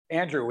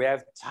Andrew, we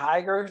have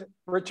Tigers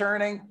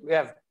returning. We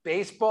have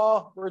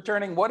baseball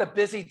returning. What a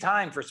busy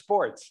time for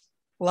sports.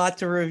 A lot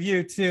to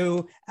review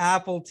too.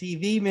 Apple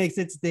TV makes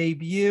its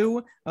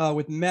debut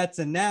with Mets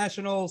and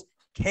Nationals,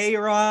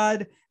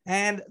 K-Rod,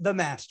 and the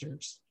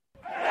Masters.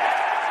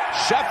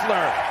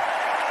 Scheffler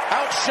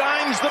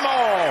outshines them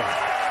all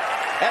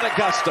at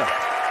Augusta.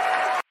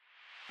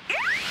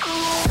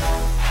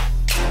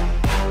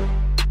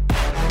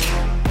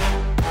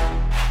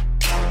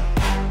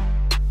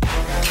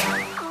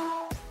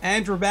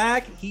 And we're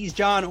back. He's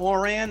John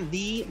Oran,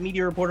 the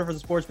media reporter for the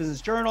Sports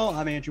Business Journal.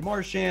 I'm Andrew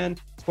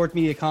Marchand, sports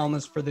media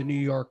columnist for the New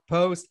York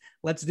Post.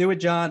 Let's do it,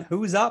 John.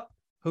 Who's up?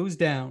 Who's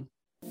down?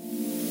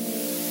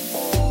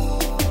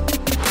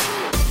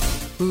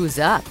 Who's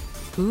up?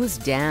 Who's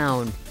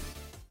down?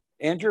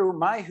 Andrew,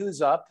 my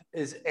who's up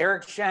is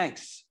Eric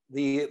Shanks,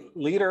 the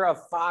leader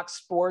of Fox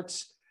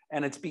Sports,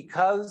 and it's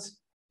because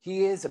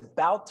he is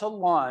about to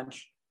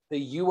launch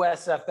the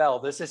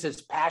USFL. This is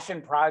his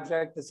passion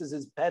project. This is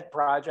his pet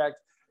project.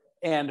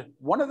 And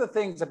one of the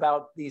things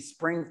about these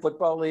spring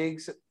football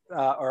leagues,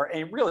 or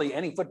really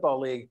any football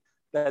league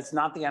that's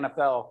not the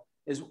NFL,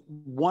 is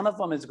one of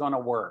them is going to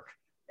work.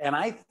 And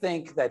I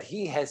think that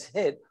he has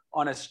hit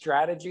on a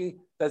strategy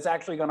that's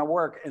actually going to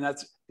work. And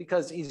that's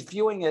because he's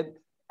viewing it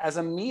as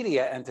a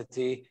media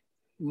entity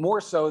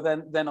more so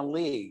than a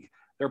league.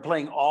 They're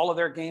playing all of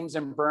their games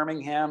in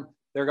Birmingham.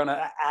 They're going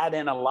to add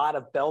in a lot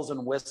of bells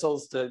and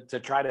whistles to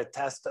try to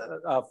test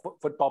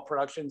football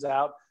productions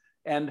out.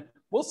 And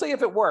we'll see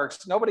if it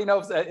works. Nobody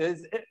knows.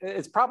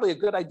 It's probably a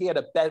good idea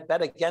to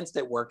bet against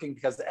it working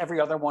because every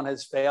other one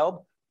has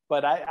failed.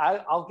 But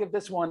I'll give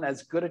this one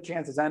as good a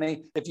chance as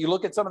any. If you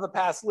look at some of the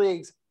past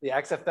leagues, the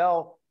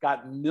XFL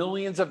got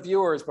millions of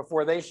viewers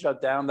before they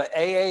shut down. The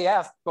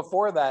AAF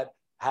before that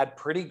had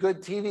pretty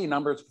good TV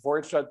numbers before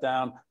it shut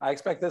down. I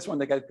expect this one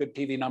to get good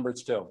TV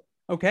numbers too.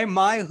 Okay,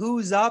 my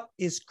who's up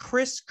is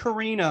Chris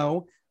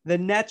Carino, the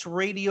Nets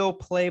radio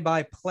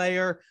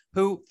play-by-player,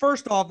 who,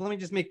 first off, let me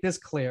just make this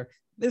clear.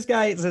 This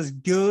guy is as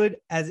good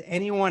as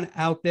anyone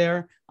out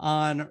there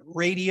on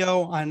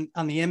radio, on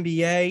the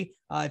NBA.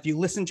 If you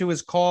listen to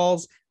his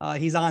calls,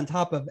 he's on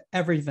top of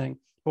everything.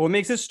 But what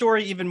makes this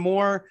story even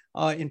more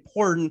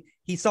important,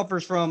 he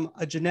suffers from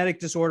a genetic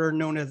disorder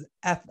known as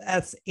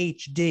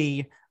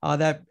FSHD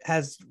that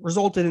has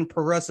resulted in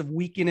progressive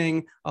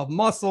weakening of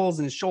muscles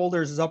in his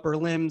shoulders, his upper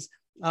limbs.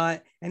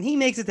 And he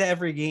makes it to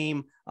every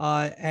game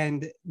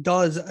and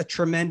does a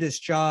tremendous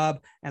job.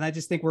 And I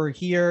just think we're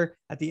here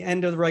at the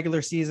end of the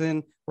regular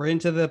season. We're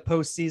into the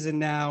postseason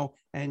now.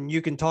 And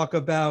you can talk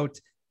about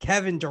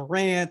Kevin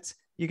Durant.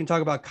 You can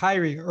talk about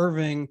Kyrie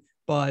Irving.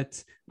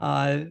 But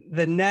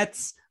the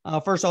Nets,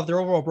 first off, their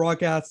overall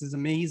broadcast is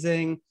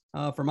amazing.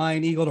 From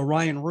Ian Eagle to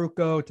Ryan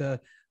Rucco to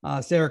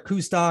Sarah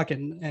Kustok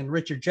and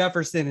Richard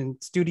Jefferson in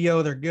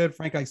studio. They're good.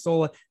 Frank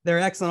Isola, they're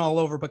excellent all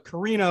over. But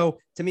Carino,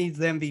 to me, is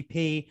the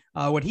MVP.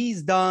 What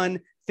he's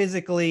done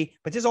physically,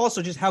 but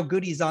just how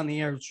good he's on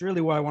the air. It's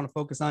really what I want to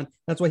focus on.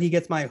 That's why he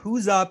gets my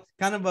who's up,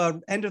 kind of a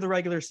end of the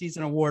regular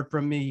season award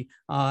from me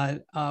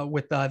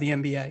with the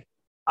NBA.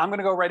 I'm going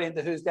to go right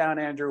into who's down,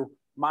 Andrew.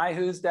 My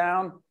who's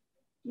down,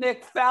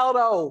 Nick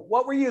Faldo.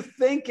 What were you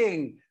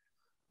thinking?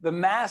 The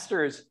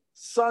Masters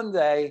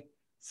Sunday,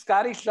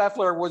 Scotty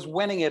Scheffler was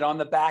winning it on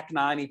the back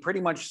nine. He pretty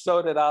much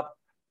sewed it up.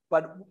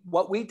 But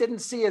what we didn't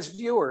see as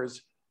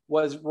viewers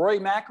was Rory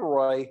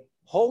McIlroy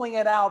holding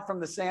it out from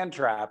the sand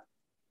trap.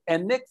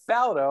 And Nick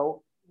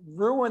Faldo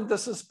ruined the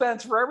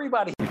suspense for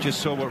everybody. We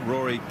just saw what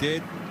Rory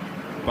did.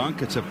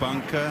 Bunker to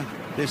bunker.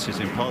 This is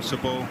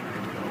impossible.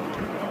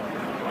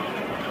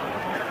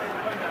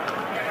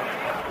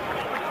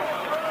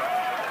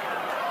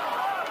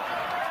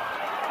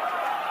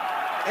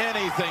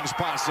 Anything's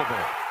possible.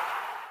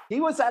 He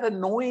was that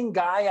annoying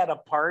guy at a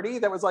party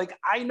that was like,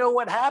 I know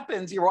what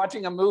happens. You're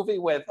watching a movie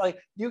with, like,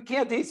 you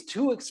can't, he's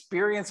too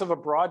experienced of a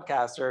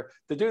broadcaster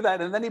to do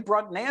that. And then he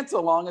brought Nance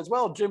along as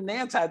well. Jim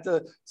Nance had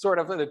to sort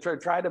of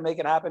try to make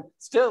it happen.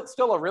 Still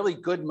a really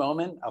good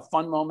moment, a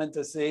fun moment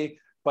to see.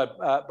 But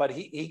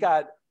he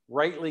got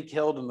rightly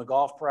killed in the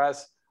golf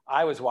press.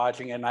 I was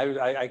watching and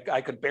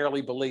I could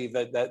barely believe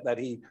that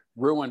he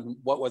ruined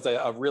what was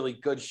a really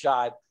good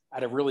shot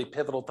at a really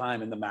pivotal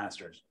time in the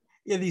Masters.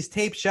 Yeah, these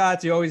tape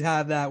shots, you always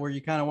have that where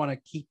you kind of want to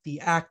keep the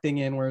acting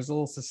in, whereas a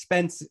little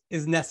suspense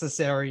is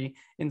necessary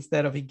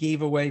instead of he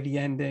gave away the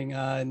ending.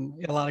 And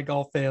a lot of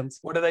golf fans.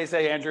 What do they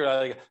say,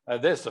 Andrew?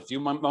 This a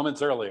few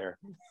moments earlier.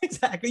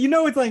 Exactly.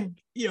 It's like,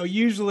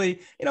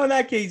 usually, in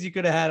that case, you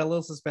could have had a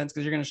little suspense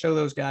because you're going to show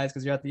those guys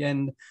because you're at the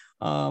end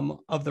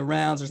of the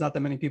rounds. There's not that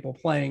many people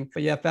playing.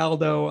 But yeah,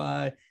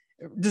 Faldo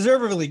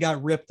deservedly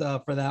got ripped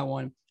for that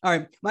one. All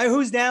right, my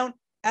who's down,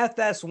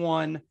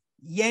 FS1.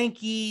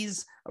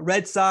 Yankees,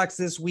 Red Sox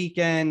this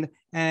weekend,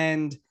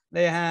 and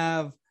they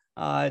have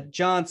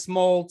John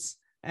Smoltz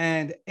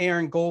and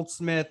Aaron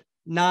Goldsmith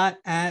not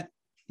at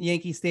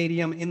Yankee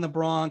Stadium in the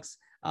Bronx.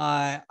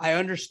 I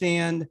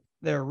understand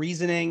their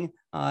reasoning.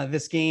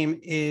 This game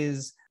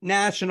is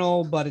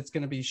national, but it's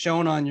going to be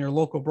shown on your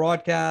local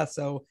broadcast,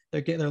 so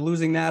they're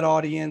losing that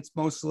audience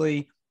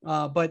mostly.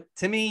 But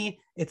to me,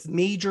 it's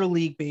Major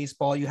League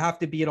Baseball. You have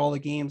to be at all the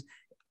games.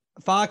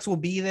 Fox will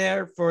be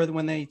there for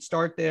when they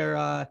start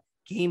their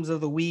games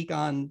of the week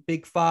on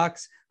Big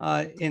Fox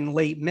in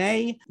late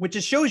May, which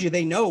just shows you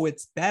they know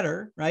it's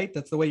better, right?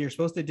 That's the way you're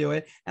supposed to do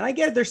it. And I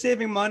get they're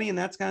saving money, and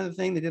that's kind of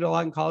the thing. They did a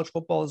lot in college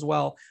football as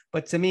well.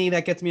 But to me,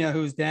 that gets me a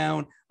who's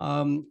down.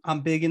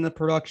 I'm big in the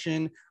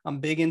production. I'm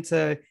big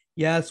into,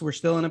 yes, we're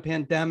still in a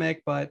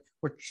pandemic, but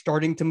we're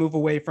starting to move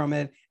away from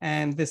it.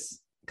 And this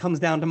comes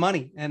down to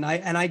money. And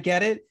I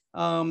get it.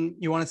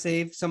 You want to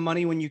save some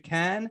money when you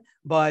can,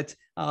 but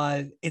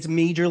it's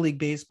Major League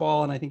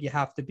Baseball, and I think you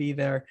have to be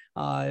there.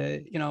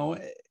 I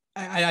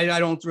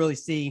don't really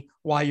see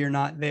why you're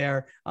not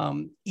there,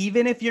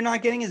 even if you're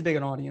not getting as big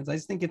an audience. I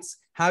just think it's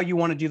how you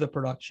want to do the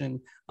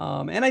production.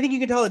 And I think you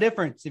can tell the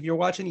difference if you're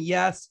watching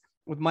Yes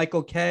with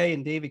Michael Kay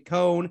and David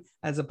Cohn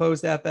as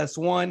opposed to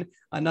FS1.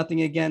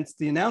 Nothing against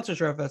the announcers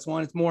for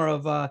FS1. It's more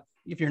of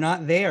if you're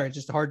not there, it's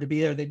just hard to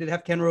be there. They did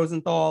have Ken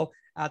Rosenthal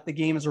at the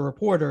game as a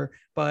reporter,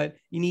 but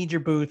you need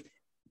your booth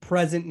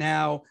present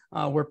now.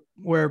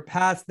 We're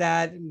past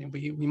that.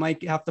 We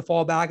might have to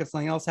fall back if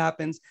something else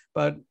happens,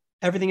 but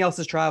everything else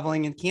is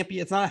traveling and can't be.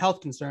 It's not a health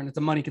concern. It's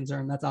a money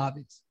concern. That's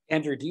obvious.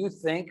 Andrew, do you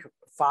think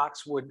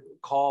Fox would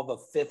call the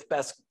fifth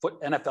best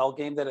NFL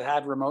game that it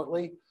had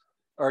remotely?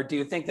 Or do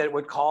you think that it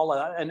would call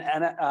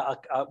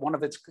one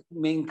of its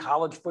main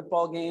college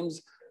football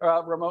games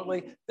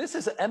remotely? This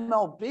is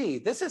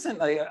MLB. This isn't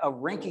a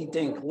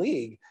rinky-dink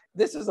league.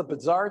 This is a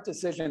bizarre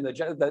decision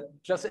that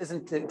just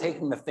isn't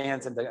taking the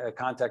fans into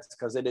context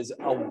because it is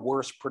a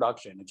worse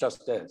production. It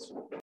just is.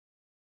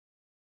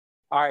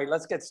 All right,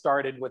 let's get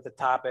started with the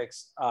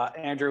topics.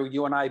 Andrew,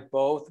 you and I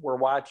both were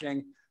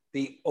watching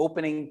the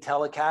opening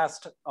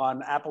telecast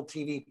on Apple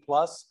TV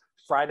Plus,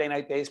 Friday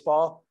Night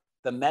Baseball,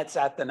 the Mets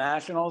at the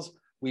Nationals.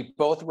 We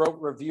both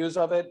wrote reviews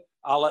of it.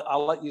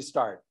 I'll let you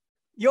start.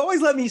 You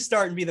always let me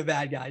start and be the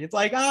bad guy. It's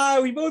like,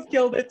 we both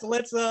killed it. So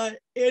let's,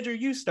 Andrew,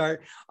 you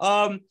start.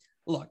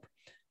 Look,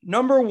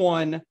 number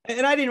one,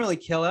 and I didn't really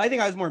kill it. I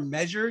think I was more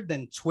measured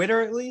than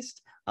Twitter, at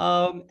least.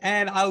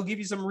 And I'll give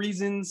you some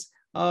reasons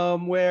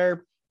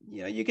where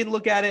you can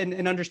look at it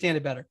and understand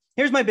it better.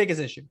 Here's my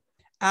biggest issue.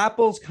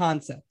 Apple's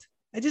concept.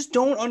 I just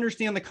don't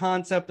understand the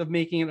concept of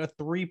making it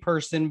a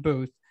 3-person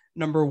booth,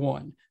 number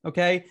one.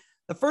 Okay.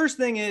 The first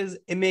thing is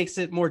it makes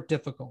it more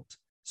difficult.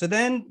 So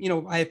then,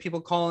 I have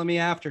people calling me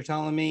after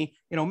telling me,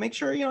 make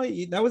sure,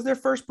 that was their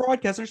first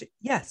broadcast.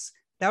 Yes,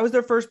 that was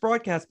their first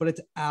broadcast, but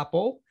it's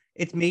Apple,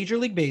 it's Major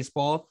League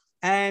Baseball,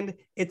 and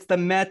it's the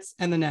Mets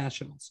and the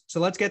Nationals. So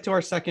let's get to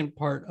our second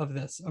part of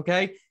this.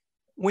 Okay.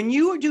 When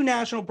you do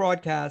national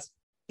broadcast,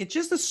 it's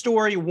just a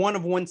story, 1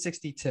 of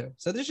 162.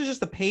 So this is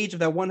just a page of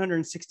that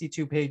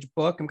 162 page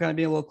book. I'm kind of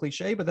being a little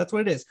cliche, but that's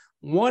what it is.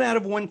 1 out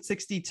of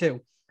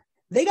 162.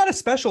 They got a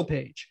special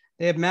page.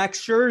 They have Max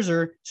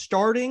Scherzer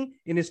starting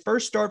in his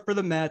first start for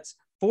the Mets,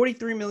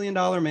 $43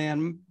 million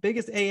man,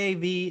 biggest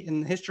AAV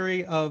in the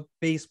history of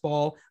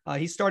baseball.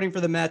 He's starting for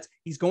the Mets.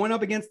 He's going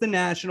up against the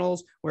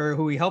Nationals,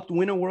 who he helped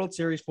win a World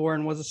Series for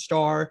and was a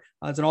star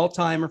as an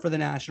all-timer for the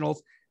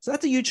Nationals. So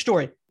that's a huge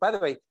story. By the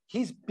way,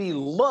 he's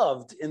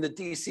beloved in the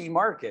DC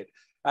market.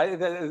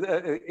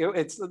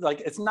 It's like,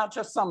 it's not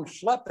just some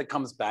schlep that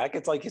comes back.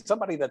 It's like he's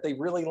somebody that they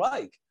really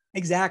like.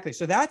 Exactly.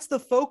 So that's the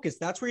focus.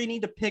 That's where you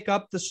need to pick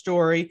up the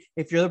story.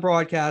 If you're the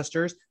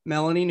broadcasters,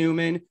 Melanie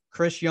Newman,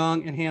 Chris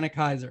Young, and Hannah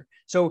Kaiser.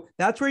 So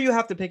that's where you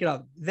have to pick it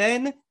up.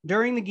 Then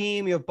during the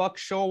game, you have Buck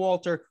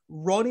Showalter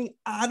running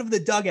out of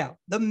the dugout.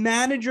 The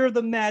manager of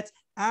the Mets,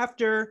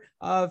 after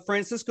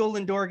Francisco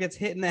Lindor gets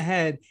hit in the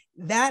head,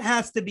 that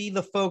has to be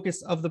the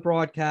focus of the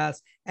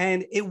broadcast.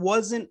 And it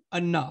wasn't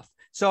enough.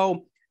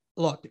 So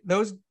look,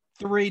 those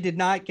 3 did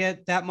not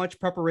get that much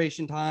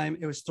preparation time.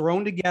 It was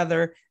thrown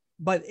together.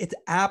 But it's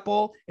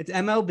Apple, it's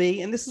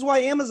MLB, and this is why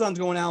Amazon's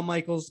going Al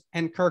Michaels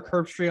and Kirk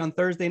Herbstreit on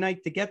Thursday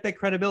night to get that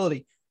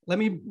credibility. Let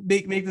me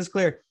make this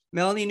clear.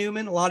 Melanie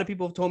Newman, a lot of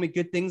people have told me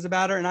good things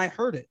about her, and I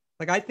heard it.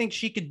 Like, I think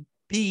she could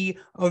be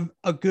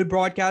a good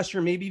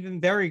broadcaster, maybe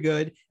even very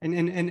good,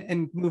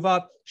 and move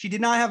up. She did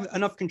not have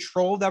enough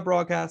control of that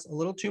broadcast, a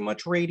little too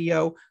much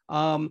radio.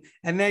 And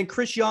then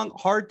Chris Young,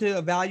 hard to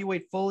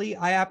evaluate fully.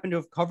 I happen to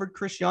have covered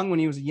Chris Young when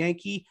he was a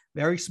Yankee,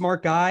 very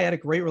smart guy, had a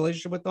great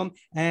relationship with him,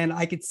 and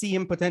I could see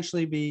him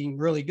potentially being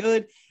really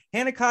good.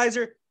 Hannah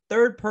Kaiser,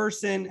 3rd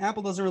person.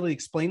 Apple doesn't really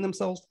explain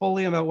themselves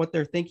fully about what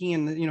they're thinking,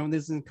 and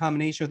this is in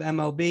combination with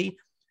MLB.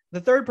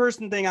 The 3rd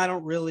person thing, I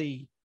don't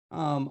really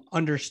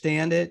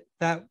understand it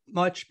that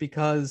much,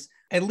 because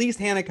at least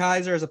Hannah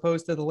Kaiser, as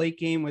opposed to the late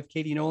game with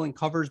Katie Nolan,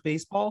 covers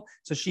baseball.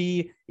 So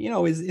she,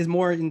 is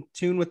more in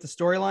tune with the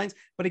storylines.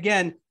 But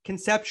again,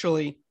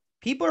 conceptually,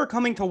 people are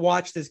coming to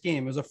watch this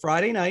game. It was a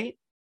Friday night.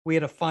 We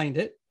had to find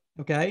it.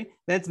 Okay.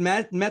 That's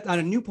Met on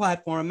a new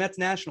platform, Mets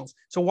Nationals.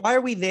 So why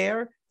are we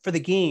there for the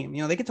game?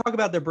 They can talk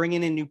about they're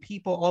bringing in new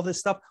people, all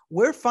this stuff.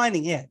 We're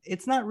finding it.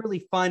 It's not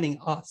really finding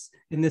us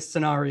in this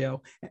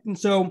scenario. And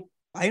so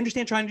I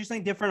understand trying to do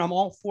something different. I'm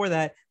all for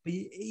that, but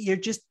you're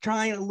just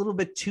trying a little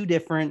bit too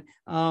different,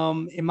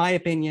 in my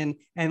opinion.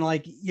 And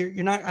like,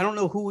 you're not, I don't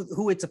know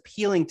who it's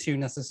appealing to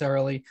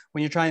necessarily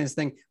when you're trying this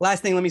thing.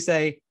 Last thing, let me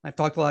say, I've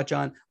talked a lot,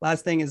 John.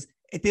 Last thing is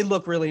it did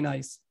look really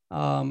nice.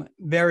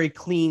 Very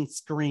clean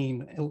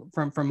screen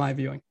from my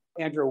viewing.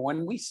 Andrew,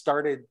 when we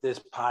started this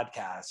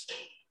podcast,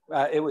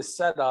 it was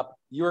set up.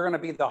 You were going to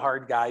be the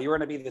hard guy. You were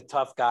going to be the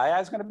tough guy. I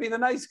was going to be the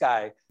nice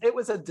guy. It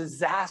was a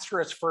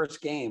disastrous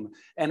first game.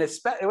 And it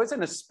was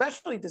an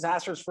especially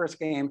disastrous first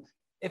game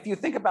if you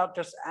think about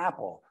just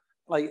Apple.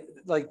 Like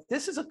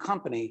this is a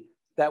company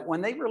that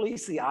when they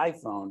released the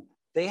iPhone,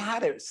 they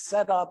had it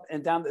set up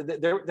and down.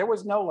 There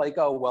was no like,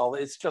 oh, well,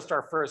 it's just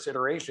our first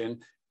iteration.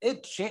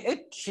 It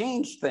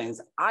changed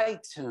things.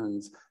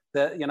 iTunes,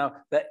 the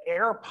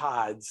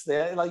AirPods,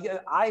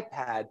 the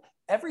iPad.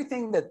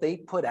 Everything that they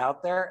put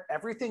out there,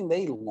 everything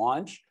they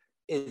launch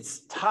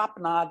is top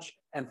notch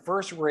and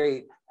first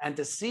rate. And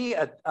to see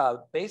a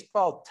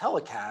baseball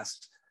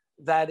telecast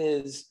that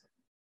is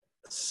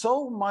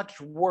so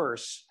much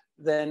worse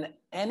than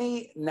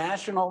any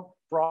national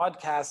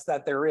broadcast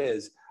that there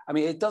is. I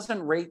mean, it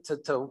doesn't rate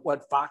to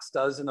what Fox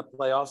does in the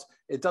playoffs.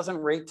 It doesn't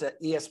rate to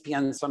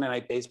ESPN Sunday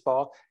Night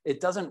Baseball. It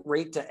doesn't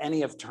rate to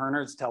any of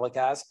Turner's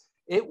telecasts.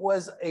 It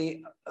was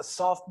a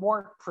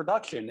sophomore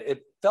production.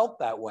 It felt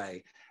that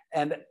way.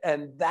 And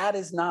that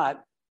is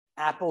not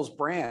Apple's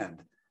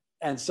brand.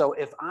 And so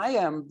if I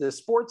am the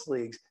sports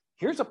leagues,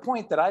 here's a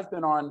point that I've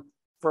been on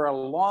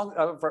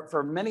for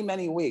for many,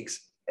 many weeks.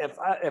 If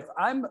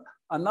I'm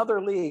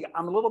another league,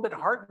 I'm a little bit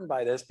heartened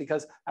by this,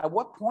 because at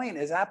what point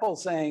is Apple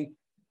saying,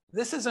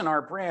 this isn't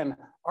our brand.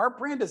 Our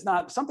brand is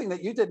not something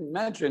that you didn't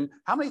mention.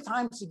 How many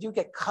times did you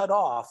get cut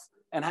off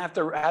and have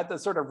to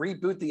sort of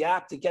reboot the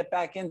app to get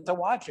back in to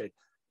watch it?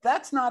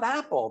 That's not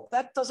Apple.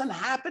 That doesn't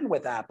happen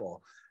with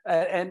Apple.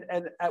 And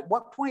at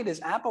what point is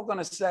Apple going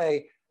to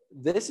say,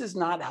 this is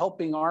not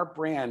helping our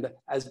brand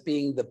as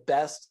being the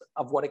best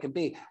of what it can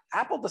be?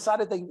 Apple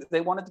decided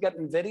they wanted to get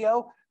in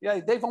video. Yeah,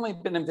 they've only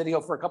been in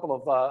video for a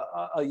couple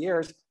of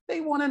years.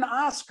 They won an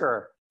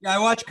Oscar. Yeah, I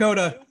watch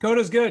Coda.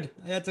 Coda's good.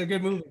 That's a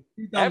good movie.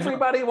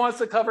 Everybody wants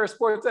to cover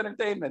sports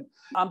entertainment.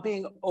 I'm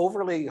being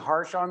overly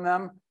harsh on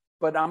them,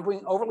 but I'm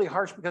being overly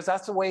harsh because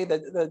that's the way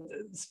that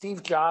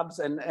Steve Jobs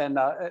and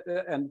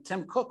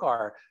Tim Cook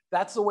are.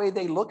 That's the way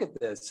they look at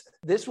this.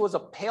 This was a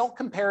pale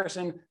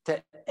comparison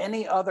to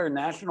any other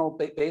national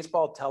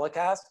baseball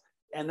telecast.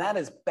 And that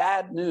is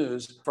bad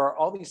news for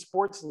all these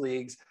sports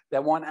leagues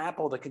that want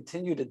Apple to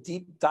continue to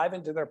deep dive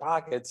into their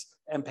pockets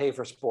and pay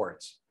for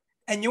sports.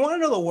 And you want to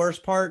know the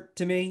worst part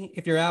to me,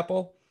 if you're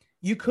Apple?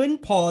 You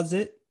couldn't pause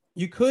it.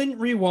 You couldn't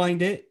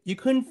rewind it. You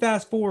couldn't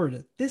fast forward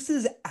it. This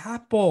is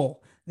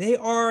Apple. They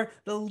are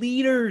the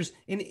leaders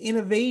in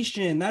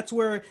innovation. That's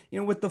where,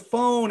 with the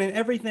phone and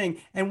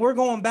everything. And we're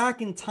going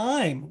back in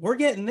time. We're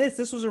getting this.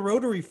 This was a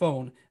rotary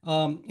phone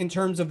in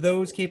terms of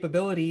those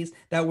capabilities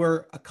that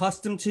we're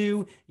accustomed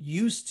to,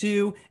 used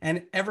to,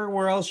 and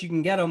everywhere else you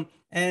can get them.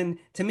 And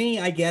to me,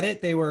 I get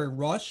it. They were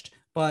rushed.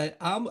 But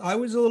I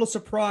was a little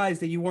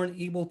surprised that you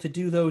weren't able to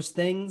do those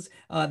things.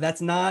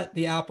 That's not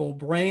the Apple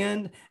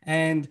brand,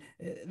 and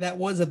that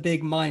was a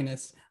big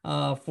minus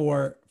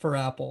for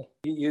Apple.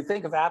 You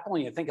think of Apple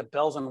and you think of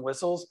bells and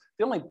whistles.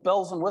 The only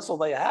bells and whistle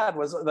they had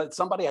was that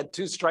somebody had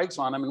 2 strikes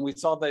on him, and we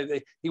saw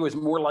that he was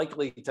more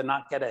likely to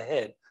not get a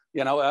hit,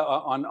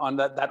 on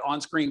that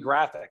on-screen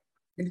graphic.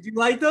 And did you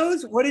like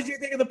those? What did you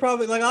think of the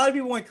problem? Like, a lot of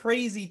people went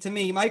crazy to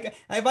me. Mike,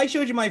 if I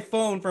showed you my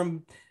phone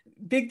from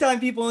big time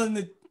people in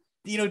the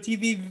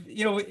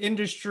TV,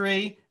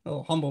 industry.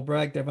 Oh, humble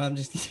brag there, but I'm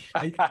just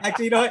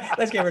actually, what?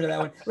 Let's get rid of that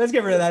one. Let's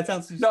get rid of that.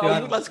 Sounds too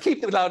let's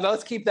keep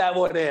that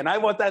one in. I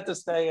want that to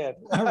stay in.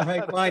 All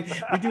right, fine.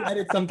 We do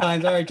edit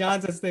sometimes. All right,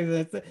 John says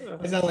things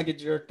I sound like a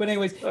jerk. But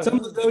anyways,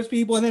 some of those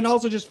people, and then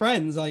also just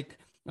friends, like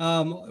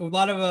a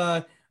lot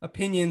of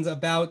opinions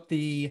about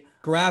the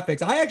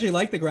graphics. I actually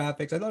like the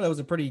graphics. I thought that was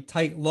a pretty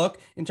tight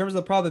look in terms of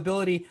the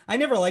probability. I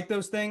never like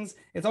those things.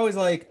 It's always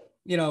like,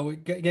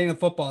 getting the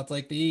football. It's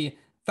like the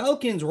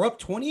Falcons were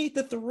up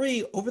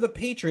 28-3 over the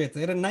Patriots.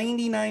 They had a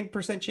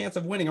 99% chance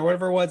of winning or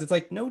whatever it was. It's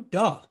like, no,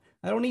 duh.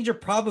 I don't need your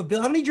probability.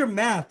 I don't need your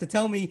math to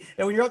tell me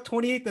that when you're up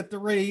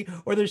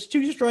 28-3 or there's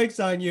 2 strikes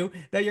on you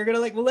that you're going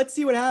to well, let's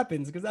see what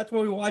happens, because that's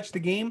when we watch the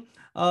game.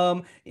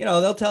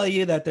 They'll tell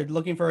you that they're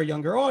looking for a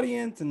younger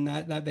audience and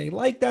that they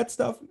like that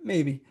stuff.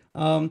 Maybe.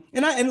 But I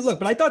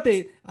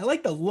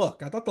like the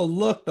look. I thought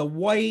the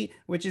white,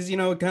 which is,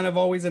 kind of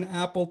always an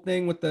Apple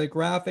thing with the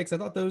graphics. I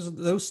thought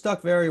those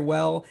stuck very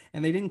well,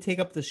 and they didn't take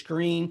up the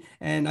screen.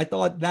 And I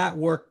thought that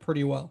worked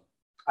pretty well.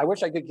 I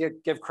wish I could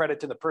give credit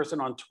to the person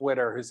on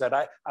Twitter who said,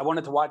 I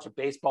wanted to watch a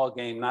baseball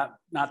game,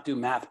 not do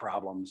math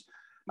problems.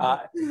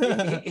 I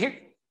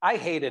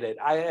hated it.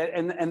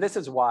 And this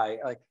is why.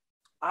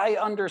 I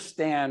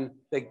understand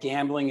that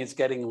gambling is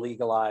getting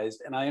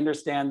legalized, and I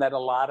understand that a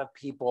lot of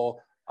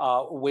people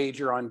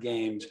wager on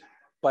games.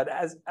 But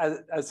as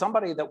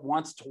somebody that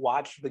wants to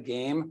watch the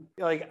game,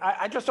 like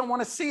I just don't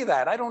want to see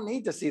that. I don't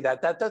need to see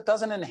that. That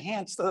doesn't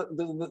enhance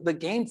the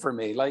game for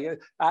me.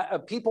 Like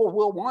people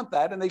will want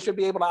that, and they should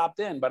be able to opt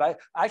in. But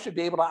I should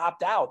be able to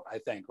opt out, I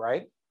think,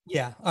 right?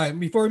 Yeah. All right.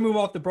 Before we move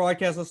off the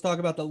broadcast, let's talk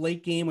about the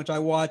late game, which I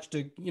watched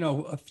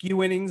a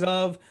few innings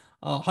of.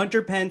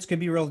 Hunter Pence could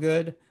be real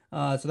good.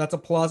 So that's a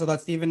plus. I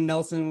thought Steven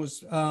Nelson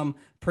was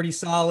pretty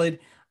solid.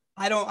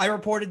 I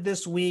reported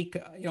this week,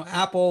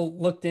 Apple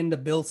looked into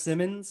Bill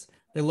Simmons.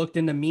 They looked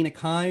into Mina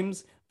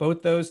Kimes.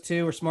 Both those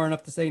two are smart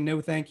enough to say, no,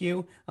 thank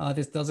you.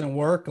 This doesn't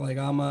work. Like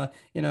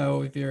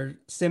if you're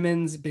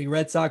Simmons, big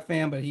Red Sox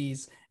fan, but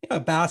he's a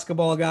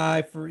basketball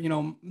guy for,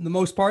 the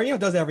most part,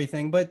 does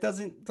everything, but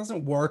it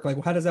doesn't work.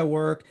 Like, how does that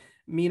work?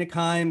 Mina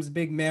Kimes,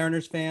 big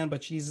Mariners fan,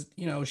 but she's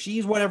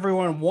what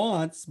everyone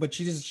wants, but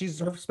she's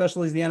her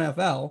specialty is the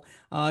NFL.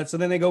 So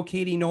then they go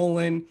Katie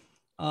Nolan.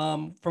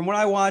 From what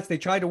I watched, they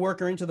tried to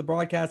work her into the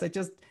broadcast.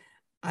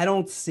 I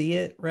don't see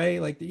it,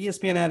 right? Like the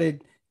ESPN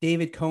added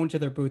David Cohn to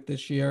their booth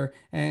this year,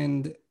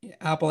 and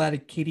Apple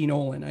added Katie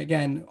Nolan.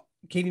 Again,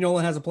 Katie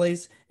Nolan has a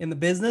place in the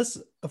business,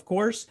 of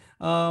course,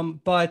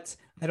 but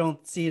I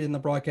don't see it in the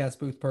broadcast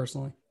booth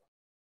personally.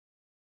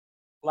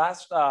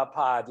 Last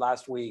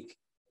week,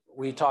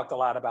 we talked a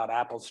lot about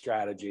Apple's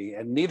strategy,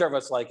 and neither of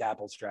us like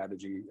Apple's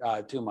strategy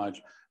too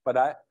much,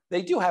 but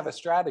they do have a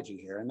strategy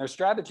here, and their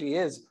strategy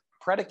is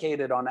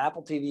predicated on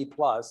Apple TV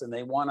Plus, and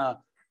they want to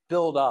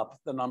build up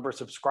the number of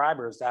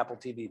subscribers to Apple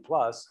TV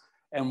Plus.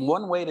 And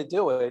one way to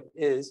do it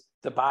is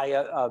to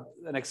buy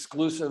an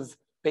exclusive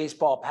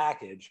baseball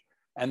package.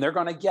 And they're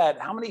going to get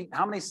how many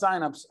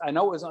signups? I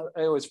know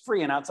it was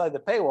free and outside the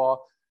paywall,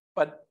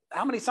 but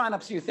how many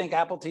signups do you think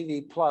Apple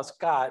TV Plus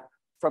got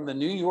from the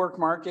New York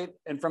market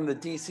and from the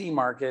DC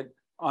market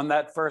on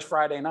that first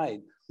Friday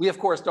night? We of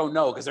course don't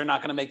know because they're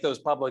not going to make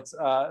those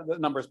the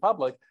numbers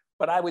public.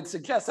 But I would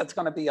suggest that's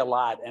going to be a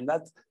lot, and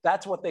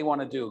that's what they want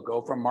to do: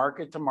 go from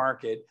market to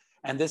market.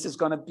 And this is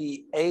going to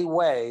be a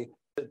way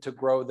to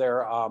grow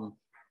their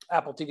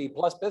Apple TV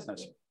Plus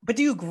business. But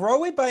do you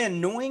grow it by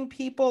annoying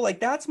people? Like,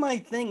 that's my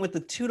thing with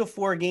the 2 to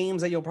 4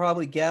 games that you'll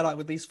probably get, at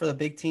least for the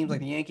big teams like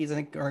the Yankees. I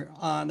think are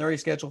on. They're already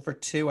scheduled for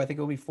 2. I think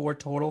it'll be 4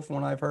 total from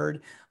what I've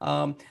heard.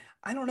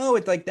 I don't know.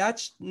 It's like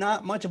that's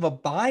not much of a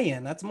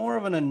buy-in. That's more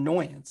of an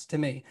annoyance to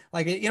me.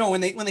 Like, when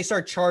they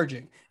start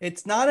charging,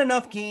 it's not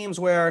enough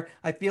games where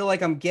I feel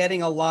like I'm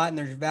getting a lot and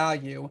there's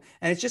value,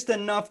 and it's just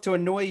enough to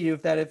annoy you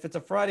if it's a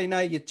Friday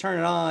night, you turn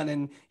it on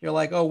and you're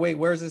like, oh wait,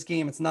 where's this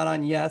game? It's not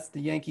on the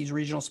Yankees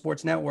Regional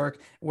Sports Network.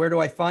 Where do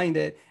I find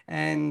it?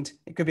 And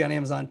it could be on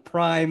Amazon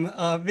Prime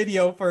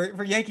Video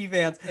for Yankee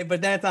fans,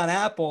 but then it's on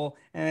Apple,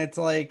 and it's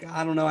like,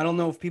 I don't know. I don't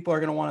know if people are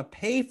going to want to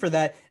pay for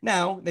that.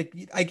 Now,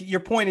 your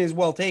point is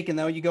well taken,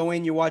 though. You go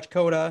in, you watch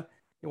Coda,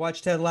 you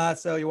watch Ted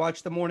Lasso, you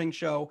watch the morning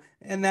show,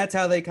 and that's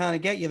how they kind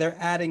of get you. They're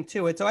adding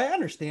to it. So I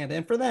understand it.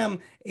 And for them,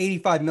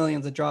 85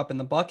 million is a drop in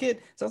the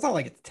bucket. So it's not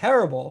like it's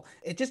terrible.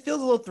 It just feels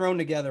a little thrown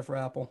together for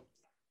Apple.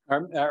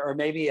 Or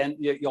maybe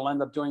you'll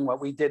end up doing what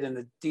we did in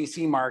the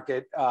DC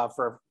market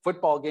for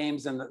football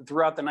games and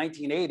throughout the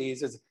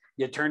 1980s is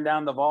you turn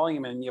down the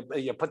volume and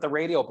you put the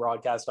radio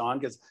broadcast on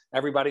because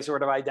everybody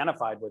sort of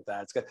identified with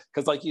that.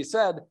 Because like you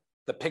said,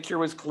 the picture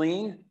was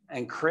clean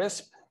and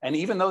crisp. And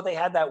even though they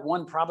had that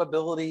one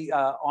probability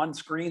on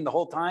screen the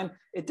whole time,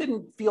 it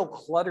didn't feel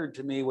cluttered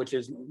to me, which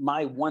is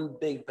my one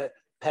big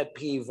pet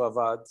peeve of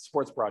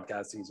sports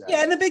broadcasts these days.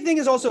 Yeah, and the big thing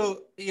is also,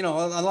 the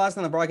last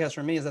on the broadcast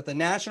for me is that the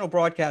national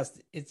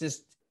broadcast,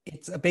 it's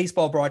a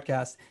baseball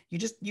broadcast. You're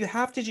just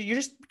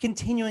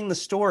continuing the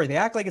story. They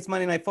act like it's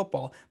Monday Night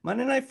Football.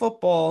 Monday Night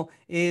Football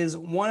is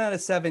 1 out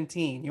of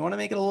 17. You want to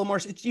make it a little more.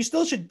 They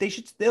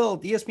should still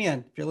ESPN,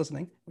 if you're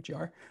listening, which you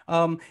are.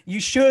 You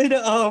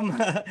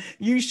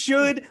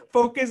should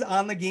focus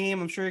on the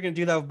game. I'm sure you're going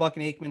to do that with Buck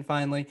and Aikman.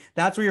 Finally,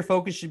 that's where your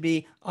focus should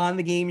be, on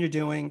the game you're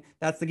doing.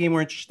 That's the game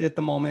we're interested in at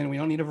the moment. We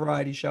don't need a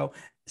variety show.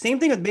 Same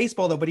thing with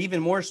baseball, though, but even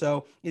more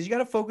so is you got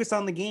to focus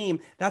on the game.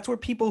 That's where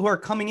people who are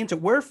coming into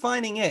it, we're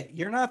finding it.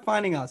 You're not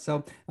finding us.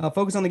 So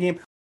focus on the game.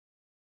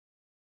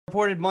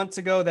 Reported months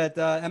ago that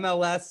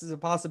MLS is a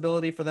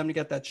possibility for them to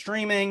get that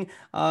streaming.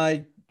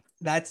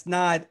 That's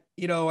not,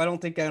 I don't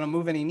think I'm going to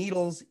move any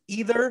needles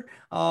either.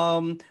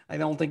 I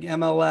don't think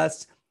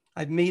MLS,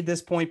 I've made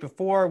this point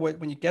before,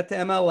 when you get to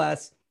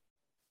MLS,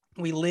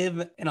 we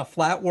live in a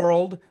flat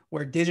world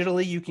where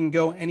digitally you can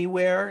go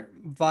anywhere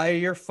via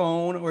your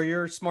phone or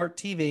your smart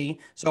TV.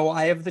 So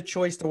I have the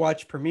choice to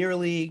watch Premier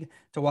League,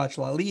 to watch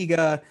La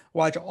Liga,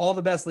 watch all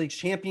the best leagues,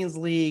 Champions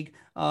League.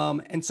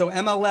 And so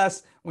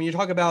MLS, when you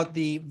talk about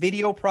the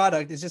video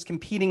product, is just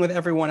competing with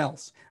everyone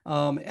else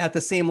at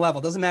the same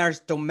level. Doesn't matter, it's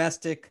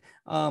domestic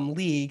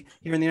league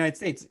here in the United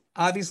States.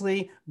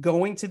 Obviously,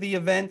 going to the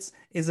events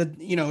is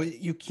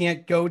you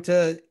can't go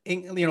to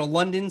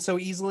London so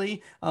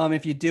easily.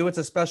 If you do, it's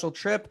a special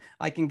trip.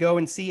 I can go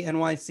and see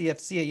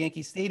NYCFC at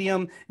Yankee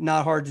Stadium.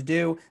 Not hard to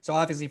do. So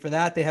obviously for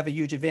that, they have a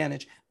huge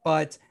advantage.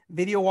 But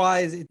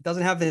video-wise, it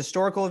doesn't have the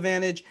historical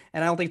advantage,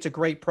 and I don't think it's a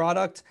great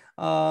product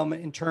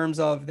in terms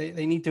of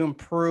they need to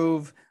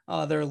improve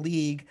their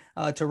league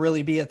to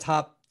really be a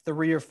top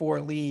 3 or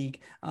 4 league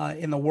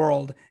in the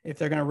world if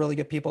they're going to really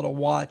get people to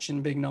watch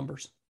in big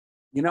numbers.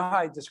 You know how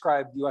I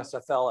described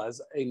USFL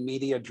as a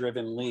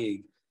media-driven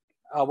league?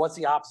 What's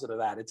the opposite of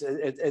that?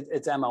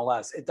 It's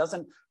MLS. It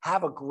doesn't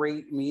have a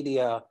great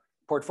media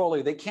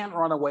portfolio. They can't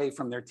run away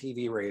from their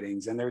TV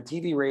ratings, and their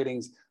TV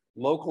ratings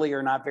locally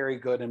are not very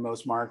good in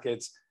most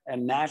markets,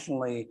 and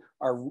nationally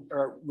are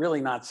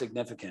really not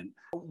significant.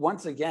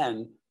 Once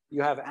again,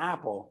 you have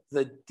Apple,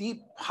 the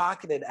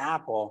deep-pocketed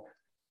Apple,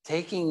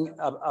 taking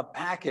a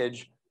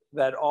package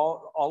that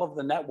all of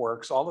the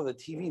networks, all of the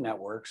TV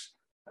networks,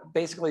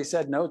 basically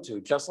said no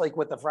to, just like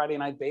with the Friday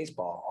Night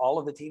Baseball. All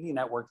of the TV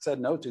networks said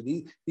no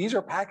to. These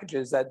are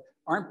packages that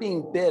aren't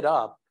being bid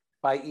up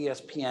by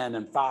ESPN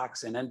and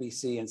Fox and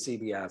NBC and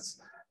CBS.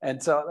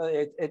 And so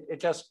it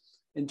just,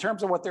 in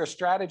terms of what their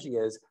strategy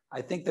is,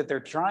 I think that they're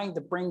trying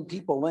to bring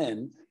people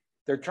in.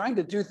 They're trying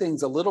to do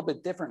things a little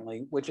bit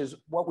differently, which is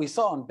what we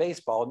saw in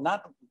baseball,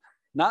 not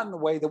in the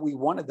way that we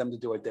wanted them to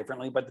do it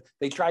differently, but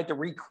they tried to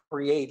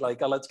recreate, like,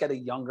 let's get a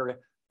younger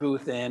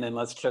booth in and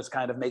let's just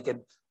kind of make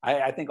it.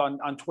 I think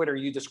on Twitter,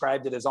 you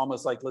described it as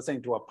almost like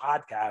listening to a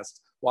podcast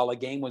while a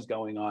game was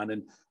going on.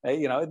 And,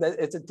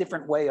 it's a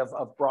different way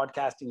of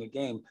broadcasting a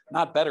game.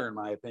 Not better, in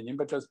my opinion,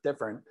 but just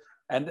different.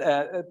 And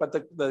but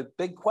the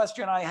big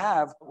question I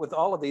have with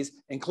all of these,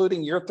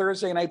 including your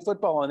Thursday Night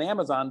Football on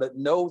Amazon that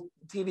no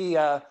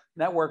TV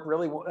network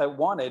really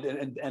wanted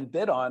and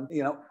bid on,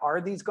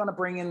 are these going to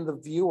bring in the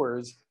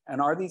viewers,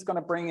 and are these going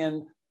to bring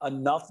in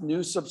enough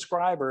new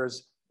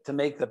subscribers to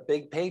make the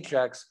big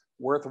paychecks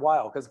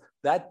worthwhile? Because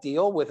that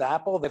deal with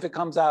Apple, if it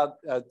comes out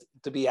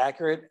to be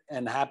accurate,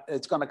 and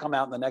it's going to come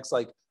out in the next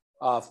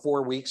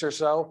 4 weeks or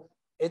so,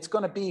 it's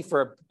going to be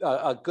for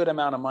a good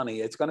amount of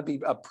money. It's going to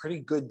be a pretty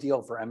good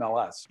deal for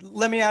MLS.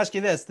 Let me ask you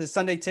this: the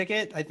Sunday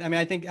Ticket.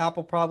 I think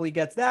Apple probably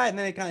gets that, and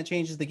then it kind of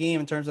changes the game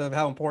in terms of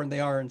how important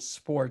they are in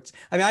sports.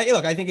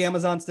 I think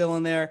Amazon's still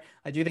in there.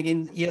 I do think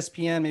in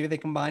ESPN, maybe they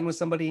combine with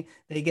somebody,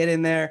 they get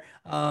in there.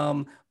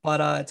 So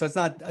it's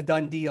not a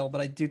done deal, but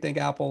I do think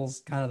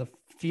Apple's kind of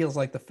feels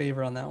like the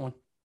favorite on that one.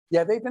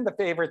 Yeah, they've been the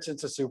favorite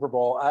since the Super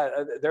Bowl.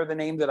 They're the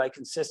name that I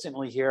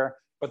consistently hear.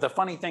 But the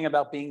funny thing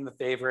about being the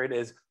favorite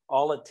is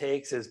all it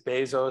takes is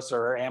Bezos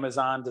or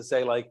Amazon to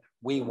say,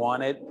 we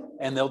want it,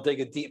 and they'll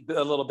dig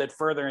a little bit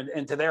further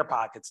into their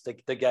pockets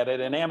to get it,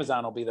 and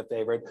Amazon will be the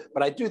favorite.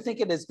 But I do think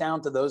it is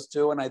down to those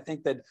two, and I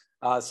think that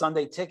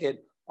Sunday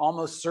Ticket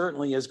almost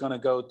certainly is going to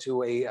go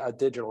to a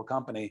digital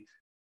company.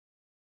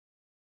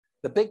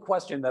 The big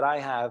question that I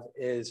have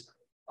is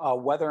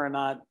whether or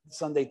not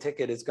Sunday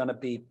Ticket is going to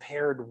be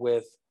paired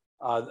with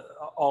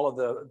all of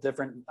the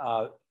different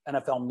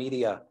NFL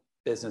media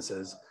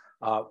businesses.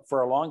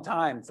 For a long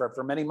time,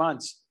 for many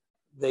months,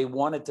 they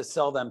wanted to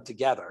sell them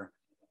together.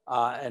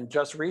 And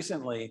just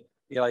recently,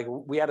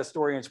 we had a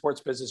story in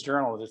Sports Business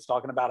Journal that's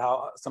talking about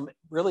how some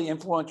really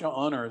influential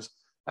owners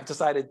have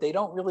decided they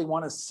don't really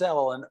want to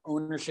sell an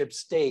ownership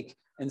stake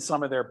in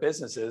some of their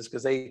businesses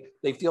because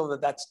they feel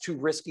that that's too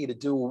risky to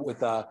do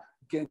with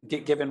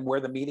given where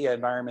the media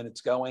environment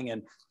is going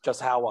and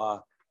just how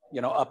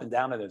up and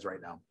down it is right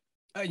now.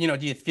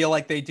 Do you feel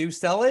like they do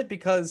sell it?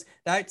 Because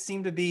that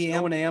seemed to be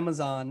on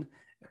Amazon,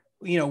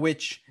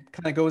 which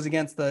kind of goes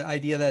against the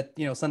idea that,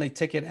 Sunday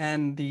Ticket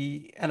and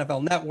the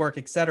NFL Network,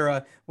 et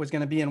cetera, was going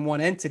to be in one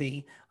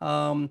entity.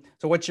 So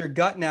what's your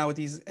gut now with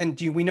these? And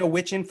do we know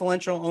which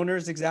influential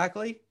owners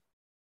exactly?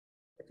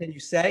 Can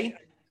you say?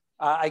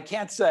 I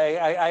can't say.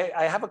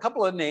 I have a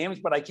couple of names,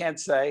 but I can't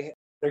say.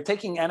 They're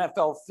taking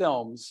NFL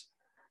films,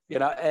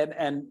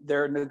 and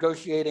they're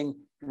negotiating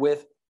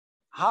with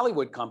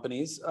Hollywood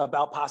companies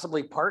about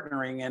possibly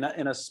partnering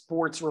in a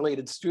sports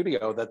related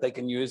studio that they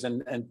can use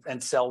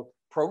and sell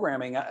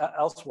programming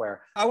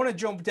elsewhere. I want to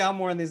jump down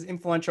more on these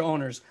influential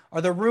owners.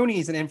 Are the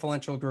Rooneys an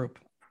influential group?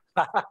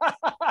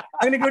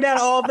 I'm going to go down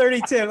to all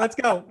 32. Let's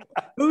go.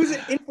 Who's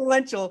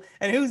influential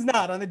and who's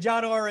not on the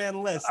John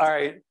Oran list? All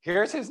right.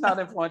 Here's who's not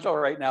influential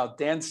right now.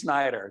 Dan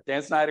Snyder.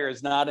 Dan Snyder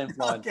is not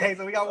influential. Okay,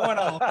 so we got one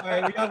off. All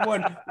right, we got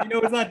one. We know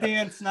it's not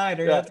Dan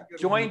Snyder. Yeah.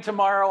 Join one.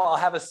 Tomorrow. I'll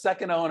have a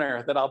second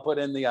owner that I'll put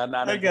in the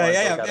non-influential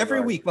category.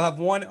 Every week we'll have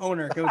one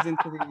owner goes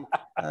into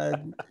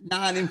the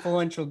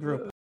non-influential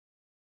group.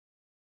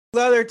 The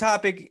other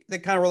topic that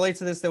kind of relates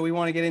to this that we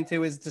want to get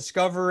into is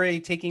Discovery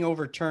taking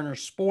over Turner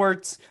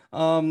Sports.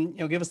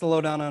 Give us the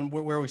lowdown on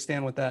where we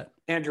stand with that.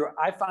 Andrew,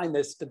 I find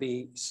this to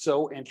be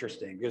so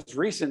interesting because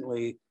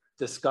recently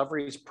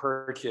Discovery's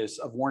purchase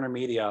of Warner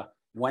Media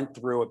went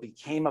through, it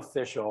became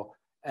official,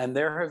 and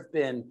there have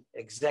been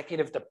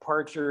executive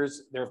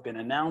departures. There have been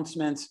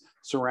announcements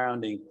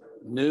surrounding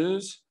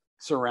news,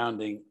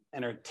 surrounding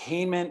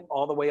entertainment,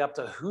 all the way up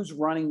to who's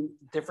running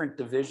different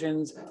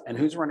divisions and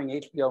who's running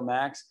HBO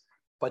Max.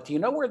 But do you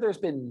know where there's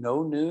been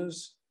no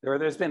news,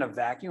 there's been a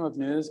vacuum of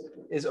news,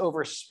 is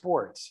over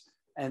sports.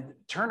 And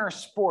Turner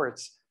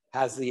Sports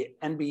has the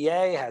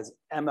NBA, has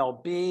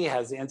MLB,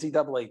 has the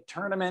NCAA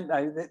tournament.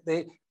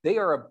 They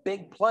are a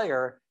big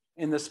player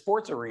in the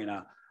sports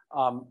arena.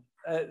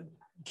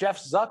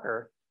 Jeff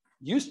Zucker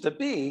used to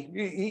be,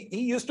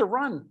 he used to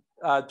run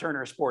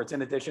Turner Sports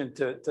in addition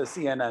to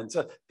CNN.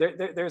 So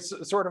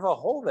there's sort of a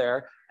hole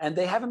there, and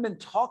they haven't been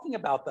talking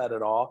about that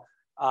at all.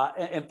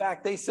 In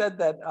fact, they said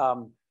that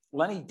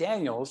Lenny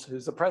Daniels,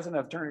 who's the president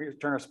of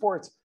Turner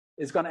Sports,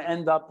 is going to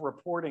end up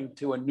reporting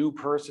to a new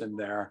person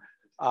there.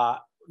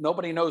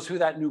 Nobody knows who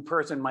that new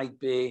person might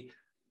be.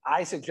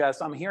 I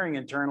suggest, I'm hearing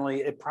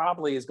internally, it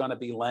probably is going to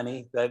be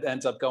Lenny that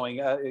ends up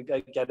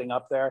getting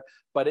up there.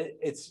 But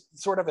it's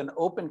sort of an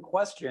open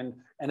question,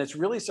 and it's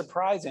really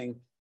surprising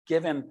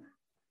given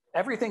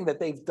everything that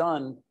they've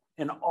done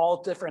in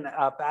all different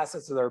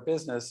facets of their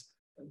business,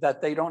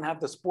 that they don't have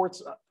the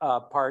sports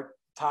part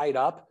tied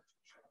up,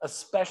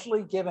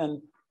 especially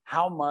given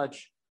how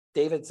much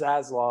David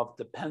Zaslav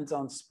depends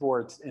on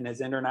sports in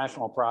his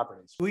international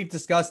properties. We've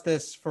discussed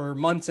this for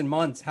months and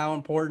months, how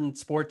important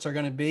sports are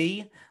going to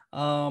be.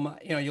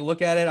 You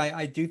look at it,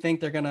 I do think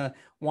they're going to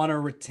want to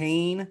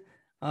retain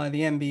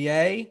the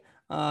NBA.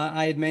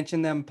 I had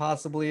mentioned them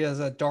possibly as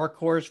a dark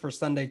horse for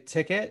Sunday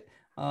Ticket.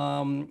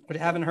 But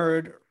haven't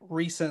heard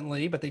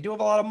recently, but they do have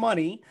a lot of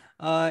money.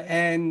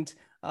 And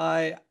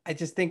I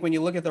just think when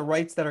you look at the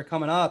rights that are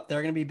coming up,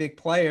 they're going to be big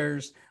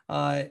players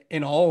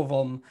in all of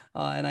them.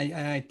 And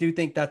I do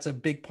think that's a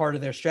big part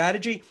of their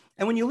strategy.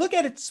 And when you look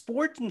at it,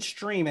 sports and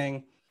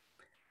streaming,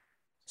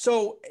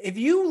 so if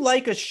you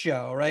like a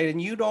show, right, and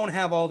you don't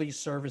have all these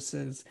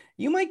services,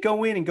 you might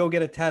go in and go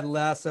get a Ted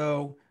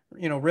Lasso,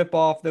 rip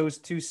off those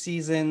 2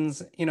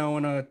 seasons, in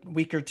a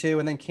week or two,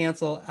 and then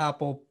cancel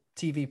Apple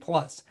TV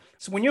Plus.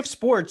 So when you have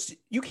sports,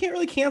 you can't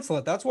really cancel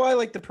it. That's why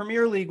the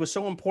Premier League was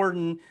so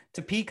important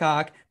to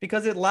Peacock,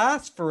 because it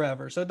lasts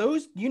forever. So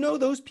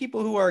those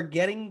people who are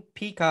getting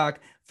Peacock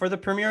for the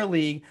Premier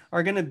League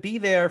are going to be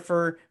there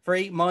for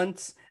 8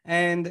 months,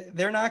 and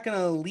they're not going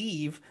to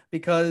leave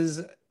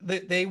because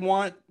they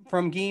want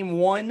from game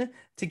 1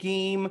 to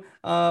game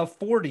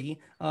 40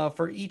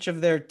 for each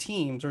of their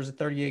teams, or is it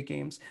 38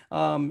 games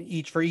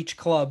each for each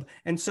club.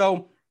 And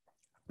so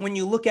when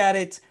you look at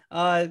it,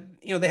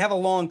 they have a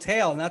long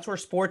tail, and that's where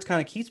sports kind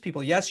of keeps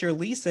people. Yes, you're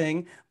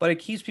leasing, but it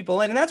keeps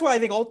people in. And that's why I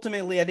think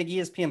ultimately,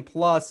 ESPN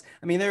Plus,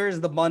 there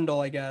is the bundle,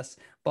 I guess,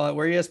 but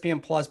where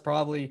ESPN Plus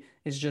probably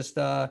is just,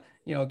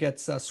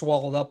 gets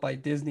swallowed up by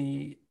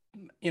Disney,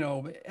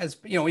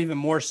 even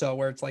more so,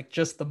 where it's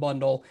just the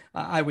bundle,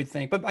 I would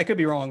think, but I could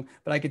be wrong,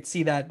 but I could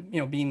see that,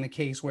 being the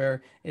case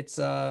where it's,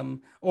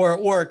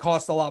 or it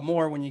costs a lot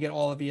more when you get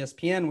all of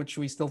ESPN, which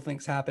we still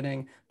think is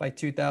happening by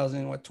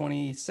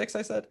 2026,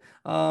 I said,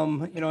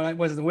 and I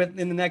was in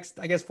the next,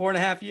 I guess,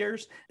 4.5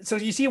 years. So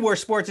you see where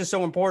sports is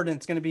so important.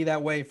 It's going to be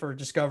that way for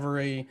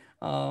Discovery,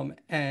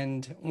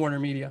 and Warner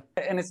Media.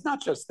 And it's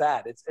not just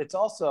that, it's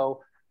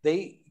also,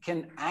 they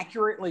can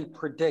accurately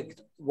predict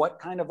what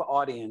kind of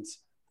audience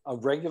a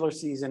regular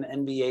season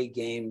NBA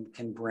game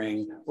can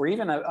bring, or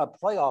even a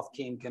playoff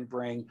game can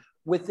bring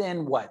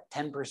within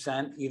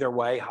 10% either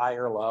way, high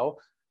or low.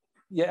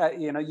 Yeah,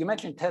 you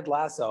mentioned Ted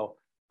Lasso.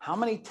 How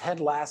many Ted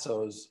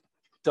Lassos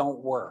don't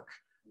work?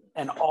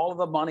 And all of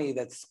the money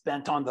that's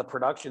spent on the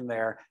production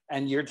there,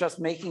 and you're just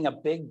making a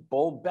big,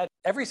 bold bet.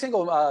 Every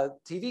single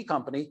TV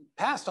company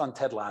passed on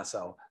Ted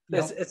Lasso.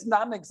 It's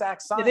not an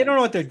exact science. Yeah, they don't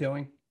know what they're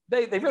doing.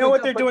 They really know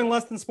what they're doing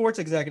less than sports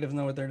executives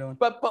know what they're doing.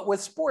 But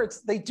with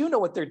sports, they do know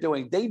what they're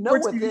doing. They know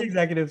sports what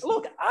executives.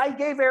 Look, I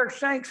gave Eric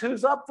Shanks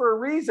who's up for a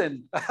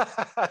reason.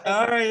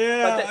 All right,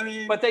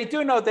 yeah. But they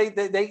do know they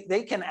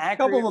can accurately. A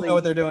couple of them know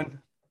what they're doing.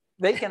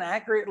 They can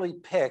accurately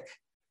pick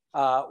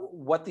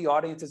what the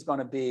audience is going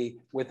to be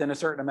within a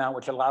certain amount,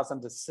 which allows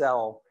them to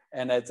sell.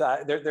 And it's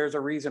there's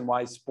a reason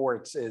why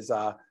sports is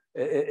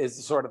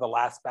sort of the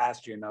last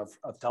bastion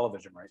of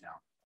television right now.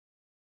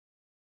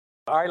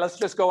 All right, let's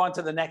just go on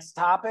to the next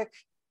topic.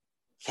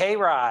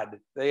 K-Rod,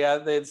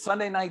 the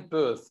Sunday night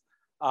booth.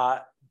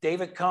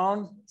 David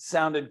Cohn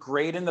sounded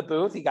great in the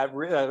booth. He got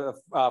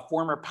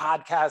former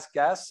podcast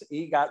guests.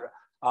 He got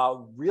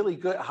really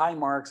good high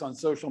marks on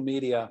social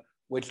media,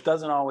 which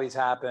doesn't always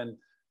happen.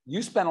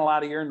 You spent a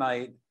lot of your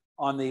night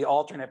on the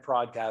alternate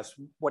broadcast.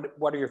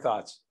 What are your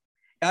thoughts?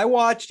 I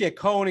watched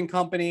Cohn and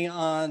company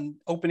on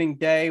opening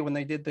day when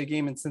they did the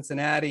game in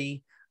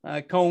Cincinnati.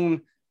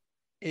 Cohn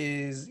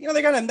is,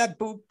 they got him, that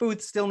booth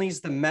still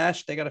needs to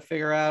mesh. They got to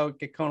figure out,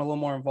 get Cohn a little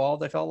more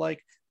involved, I felt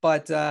like.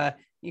 But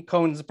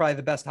Cohn's probably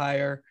the best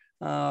hire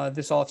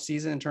this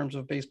offseason in terms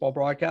of baseball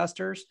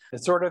broadcasters.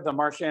 It's sort of the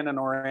Marshan and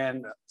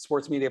Oran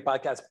sports media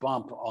podcast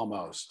bump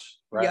almost,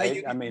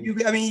 right? Yeah,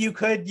 you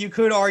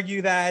could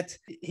argue that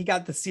he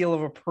got the seal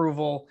of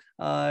approval.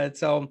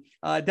 So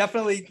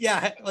definitely,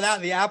 yeah,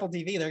 without the Apple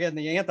TV, they're getting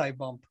the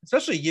anti-bump,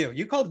 especially you.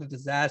 You called it a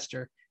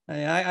disaster.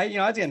 I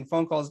was getting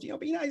phone calls,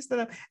 be nice to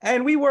them.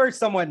 And we were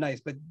somewhat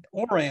nice, but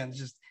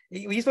Oran's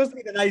he's supposed to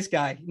be the nice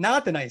guy,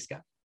 not the nice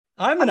guy.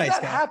 I'm the nice guy. How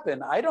did that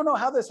happen? I don't know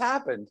how this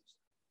happened.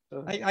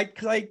 I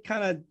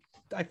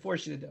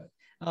force you to do it.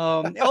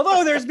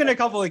 Although there's been a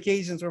couple of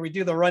occasions where we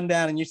do the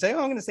rundown and you say, oh,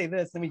 I'm going to say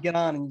this. Then we get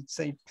on and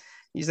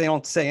you say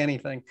don't say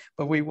anything,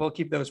 but we will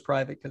keep those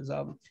private because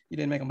you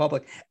didn't make them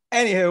public.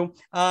 Anywho,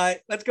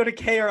 let's go to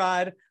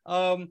K-Rod.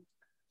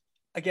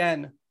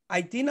 Again, I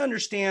didn't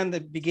understand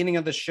the beginning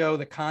of the show,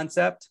 the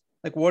concept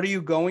Like, what are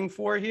you going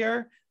for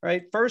here?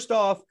 Right. First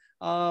off,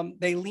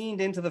 they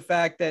leaned into the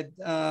fact that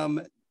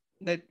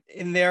that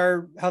in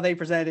their how they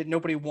presented it,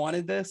 nobody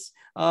wanted this,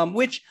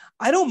 which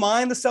I don't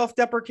mind the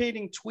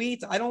self-deprecating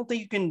tweets. I don't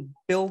think you can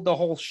build the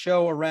whole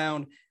show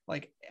around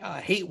like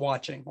hate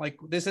watching. Like,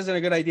 this isn't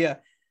a good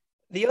idea.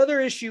 The other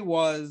issue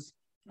was,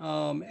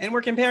 and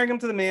we're comparing them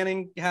to the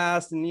Manning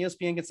cast, and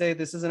ESPN can say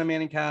this isn't a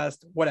Manning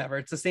cast, whatever.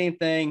 It's the same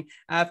thing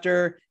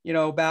after,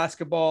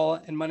 basketball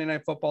and Monday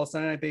Night Football,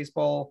 Sunday Night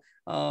Baseball,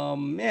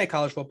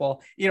 college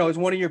football, is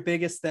one of your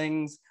biggest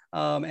things.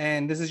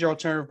 And this is your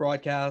alternative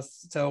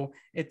broadcast. So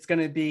it's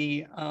going to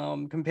be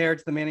compared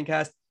to the Manning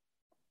cast.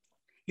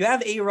 You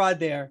have A-Rod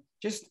there,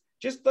 just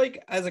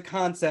like as a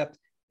concept.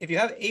 If you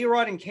have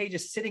A-Rod and K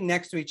just sitting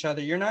next to each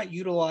other, you're not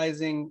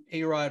utilizing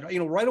A-Rod,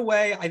 right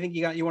away. I think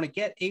you want to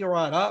get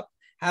A-Rod up,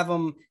 have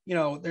them,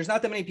 there's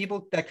not that many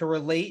people that can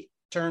relate in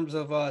terms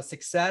of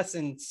success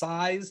and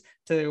size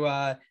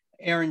to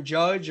Aaron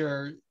Judge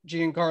or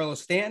Giancarlo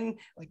Stanton.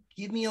 Like,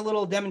 give me a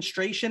little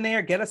demonstration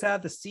there, get us out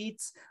of the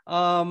seats.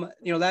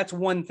 That's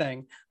one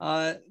thing.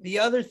 The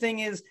other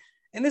thing is,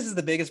 and this is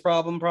the biggest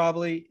problem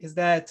probably, is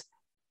that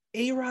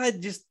A-Rod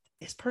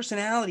his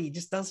personality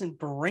just doesn't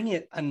bring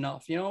it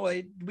enough.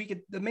 The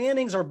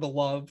Mannings are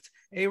beloved.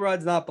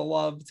 A-Rod's not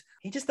beloved.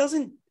 He just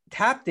doesn't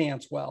tap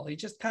dance well.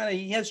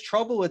 He has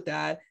trouble with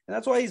that. And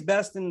that's why he's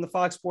best in the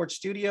Fox Sports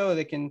studio.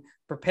 They can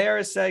prepare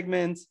his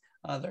segments.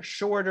 They're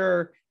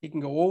shorter. He can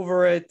go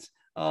over it.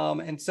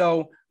 But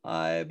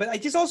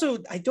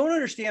I don't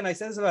understand. I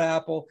said this about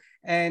Apple,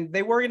 and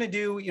they were going to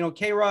do,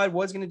 K-Rod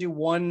was going to do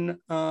one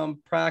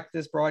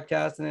practice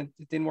broadcast, and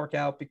it didn't work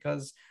out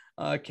because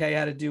Kay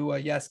had to do a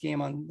yes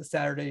game on the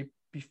Saturday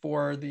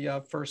before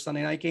the first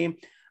Sunday night game.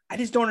 I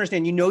just don't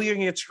understand. You're going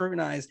to get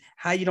scrutinized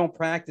how you don't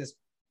practice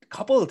a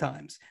couple of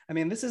times. I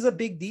mean, this is a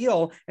big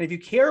deal. And if you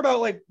care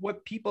about like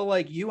what people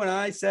like you and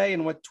I say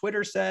and what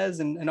Twitter says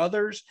and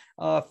others,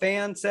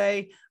 fans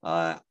say,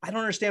 I don't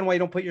understand why you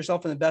don't put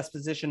yourself in the best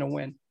position to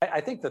win.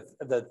 I think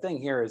the thing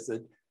here is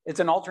that it's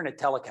an alternate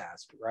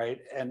telecast,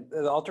 right? And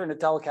the alternate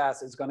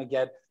telecast is going to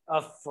get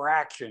a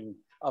fraction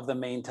of the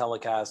main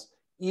telecast,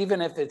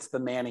 even if it's the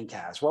Manning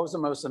cast. What was the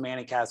most the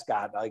Manning cast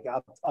got? Like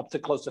up to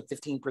close to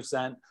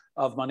 15%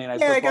 of Monday Night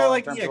Football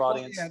in terms of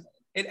audience? Yeah.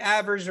 It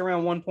averaged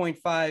around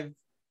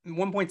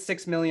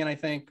 1.6 million, I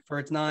think, for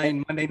its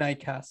 9 Monday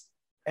night casts.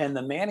 And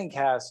the Manning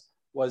cast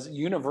was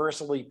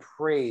universally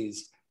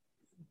praised,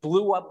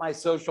 blew up my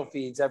social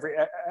feeds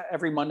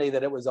every Monday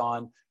that it was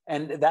on.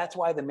 And that's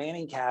why the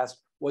Manning cast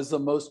was the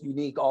most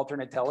unique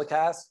alternate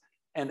telecast.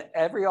 And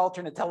every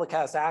alternate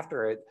telecast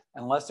after it,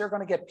 unless they're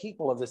going to get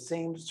people of the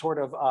same sort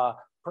of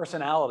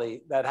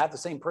personality that have the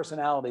same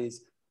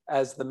personalities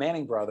as the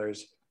Manning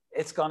brothers,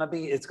 it's going to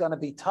be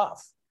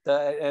tough.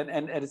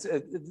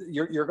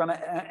 You're going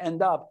to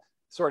end up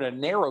sort of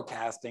narrow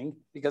casting,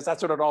 because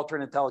that's what an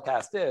alternate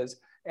telecast is.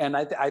 And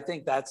I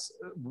think that's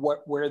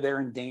where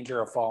they're in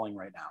danger of falling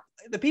right now.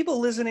 The people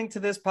listening to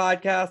this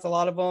podcast, a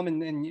lot of them,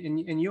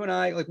 and you and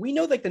I, like, we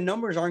know like the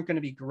numbers aren't going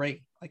to be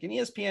great. Like, and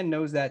ESPN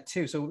knows that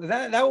too. So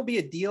that will be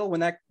a deal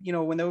when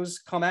when those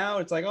come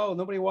out. It's like, oh,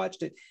 nobody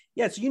watched it.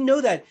 Yeah, so you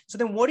know that. So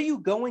then what are you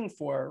going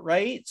for,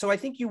 right? So I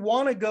think you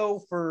want to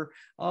go for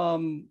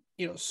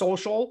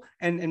social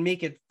and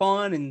make it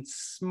fun and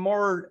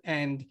smart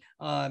and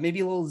maybe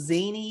a little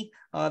zany.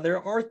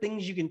 There are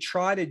things you can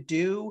try to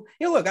do.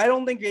 Look, I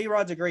don't think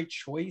A-Rod's a great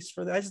choice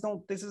for that.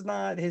 This is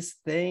not his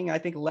thing. I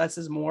think less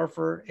is more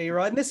for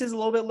A-Rod. And this is a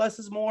little bit less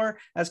is more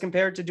as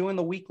compared to doing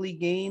the weekly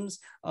games.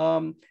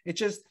 It's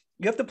just,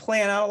 you have to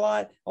plan out a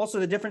lot. Also,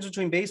 the difference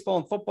between baseball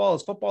and football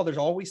is football, there's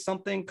always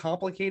something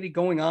complicated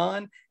going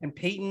on. And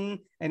Peyton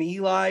and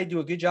Eli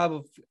do a good job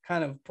of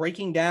kind of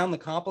breaking down the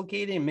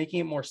complicated and making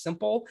it more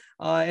simple.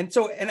 And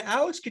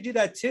Alex could do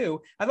that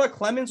too. I thought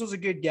Clemens was a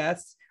good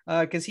guest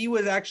because he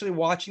was actually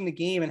watching the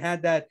game and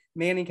had that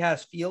Manning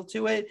cast feel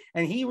to it.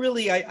 And he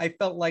really, I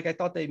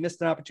thought they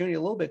missed an opportunity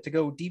a little bit to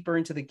go deeper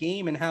into the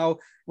game and how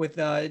with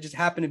it just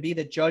happened to be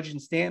that Judge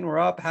and Stanton were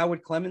up. How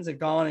would Clemens have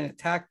gone and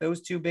attacked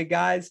those two big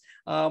guys?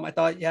 I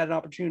thought you had an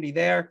opportunity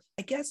there.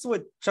 I guess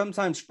what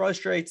sometimes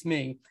frustrates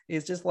me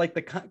is just like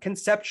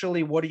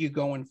conceptually, what are you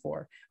going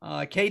for?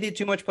 Kay did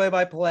too much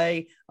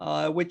play-by-play,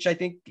 which I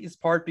think is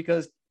part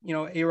because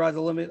A-Rod's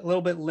a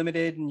little bit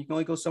limited and you can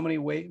only go so many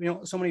ways,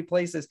 so many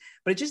places,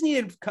 but it just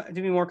needed to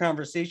be more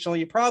conversational.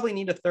 You probably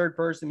need a third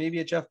person, maybe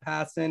a Jeff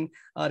Passan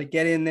to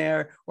get in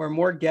there or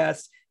more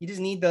guests. You just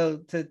need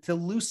to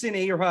loosen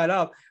A-Rod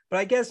up. But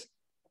I guess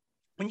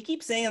when you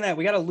keep saying that,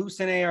 we got to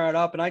loosen A-Rod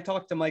up. And I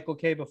talked to Michael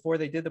Kay before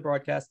they did the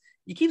broadcast.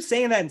 You keep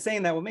saying that and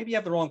saying that, well, maybe you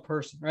have the wrong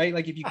person, right?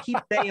 Like if you keep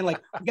saying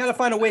like, you got to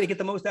find a way to get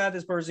the most out of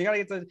this person. You got to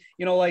get the,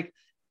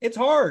 it's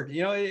hard,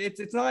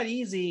 it's not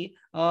easy.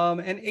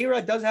 And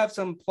A-Rod does have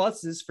some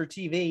pluses for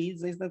TV.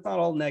 It's not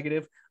all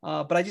negative.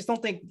 But I just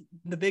don't think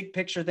the big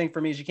picture thing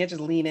for me is you can't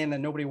just lean in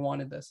and nobody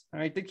wanted this. All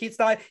right. You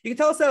can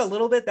tell us that a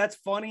little bit. That's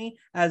funny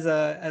as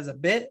a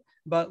bit,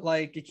 but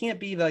like, it can't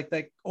be like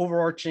that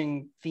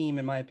overarching theme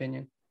in my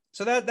opinion.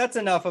 So that's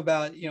enough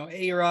about,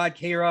 A-Rod,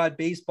 K-Rod,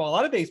 baseball, a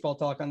lot of baseball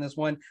talk on this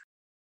one.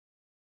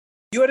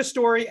 You had a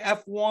story,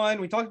 F1.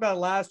 We talked about it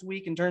last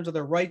week in terms of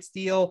the rights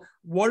deal.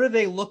 What are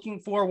they looking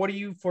for? What do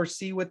you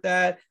foresee with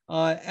that?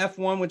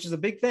 F1, which is a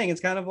big thing.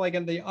 It's kind of like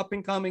in the up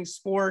and coming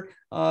sport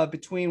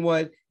between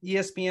what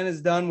ESPN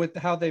has done with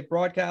how they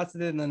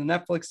broadcasted it and then the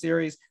Netflix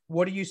series.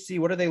 What do you see?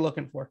 What are they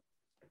looking for?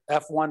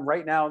 F1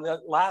 right now.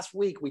 Last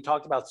week, we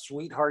talked about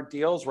sweetheart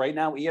deals. Right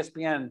now,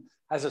 ESPN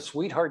has a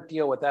sweetheart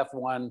deal with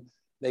F1.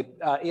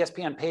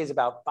 ESPN pays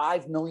about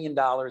 $5 million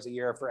a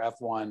year for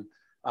F1.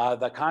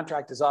 The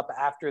contract is up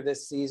after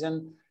this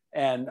season,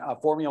 and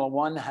Formula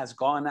One has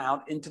gone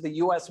out into the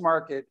U.S.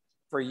 market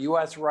for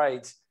U.S.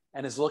 rights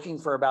and is looking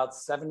for about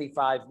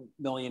 $75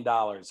 million.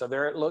 So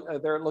they're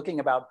looking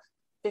about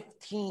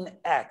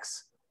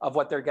 15x of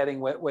what they're getting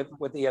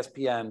with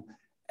ESPN.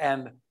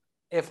 And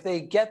if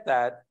they get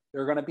that,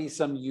 there are going to be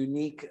some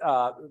unique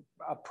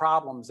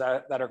problems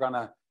that are going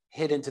to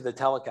hit into the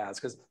telecast,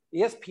 because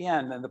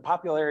ESPN and the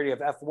popularity of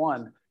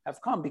F1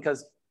 have come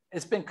because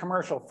it's been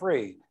commercial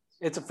free.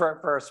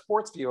 For a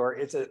sports viewer,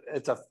 it's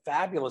a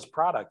fabulous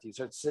product. You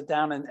sort of sit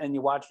down and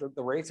you watch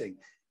the racing.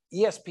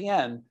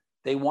 ESPN,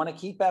 they want to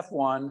keep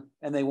F1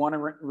 and they want to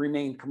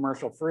remain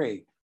commercial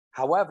free.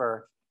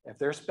 However, if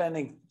they're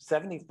spending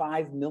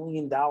 $75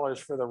 million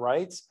for the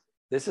rights,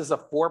 this is a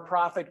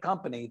for-profit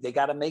company. They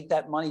got to make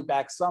that money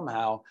back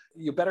somehow.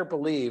 You better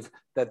believe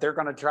that they're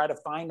going to try to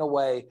find a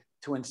way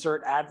to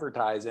insert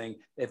advertising,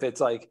 if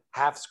it's like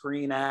half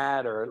screen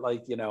ad or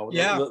like,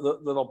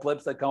 little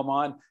blips that come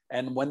on.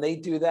 And when they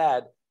do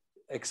that,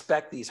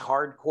 expect these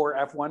hardcore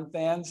F1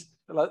 fans,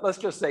 let's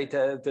just say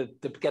to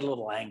get a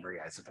little angry,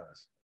 I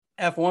suppose.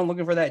 F1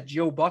 looking for that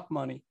Joe Buck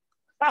money.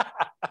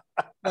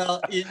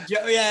 Well,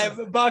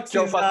 Buck.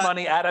 Joe Buck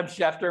money, Adam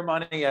Schefter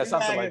money,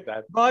 something like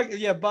that. Buck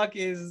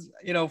is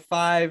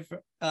 5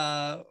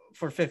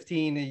 for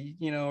 15,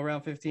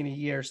 around 15 a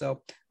year.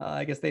 So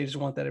I guess they just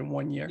want that in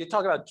 1 year. You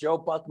talk about Joe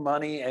Buck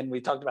money, and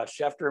we talked about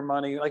Schefter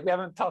money. Like, we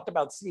haven't talked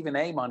about Stephen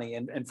A money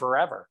in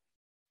forever.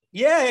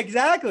 Yeah,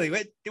 exactly.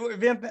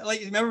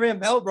 Remember Van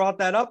Pelt brought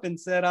that up and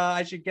said,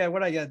 I should get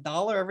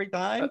 $1 every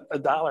time.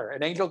 $1.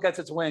 An angel gets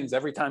its wings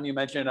every time you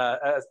mention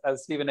a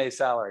Stephen A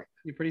salary.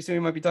 Pretty soon we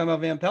might be talking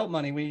about Van Pelt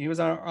money. He was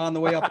on the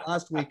way up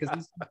last week because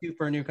he's due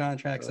for a new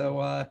contract. So,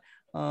 a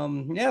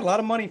lot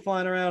of money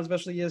flying around,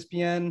 especially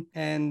ESPN.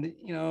 And,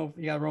 you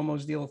got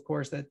Romo's deal, of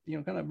course, that,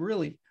 kind of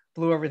really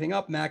blew everything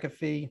up.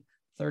 McAfee,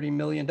 $30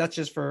 million. That's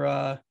just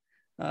for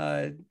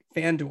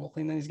FanDuel,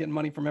 and then he's getting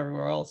money from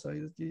everywhere else.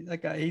 So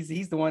that guy,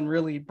 he's the one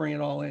really bringing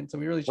it all in. So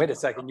we really wait a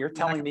second. You're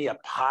telling me a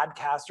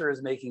podcaster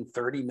is making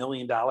 $30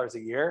 million a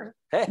year?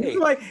 Hey,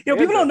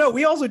 people don't know.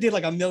 We also did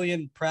like 1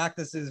 million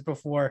practices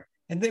before,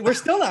 and we're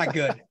still not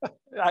good.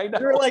 I know.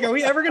 They're like, are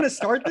we ever going to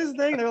start this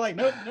thing? They're like,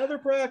 nope, another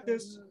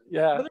practice.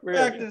 Yeah, another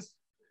practice.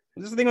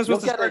 This thing was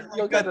supposed to start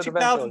in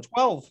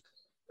 2012.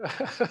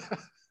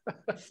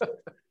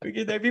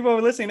 People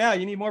are listening now.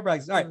 You need more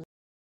practice. All right.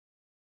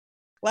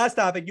 Last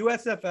topic,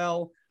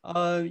 USFL.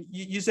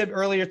 You said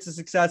earlier it's a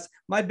success.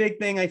 My big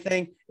thing, I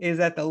think, is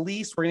at the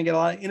least we're going to get a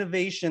lot of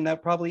innovation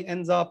that probably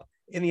ends up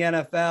in the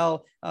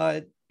NFL.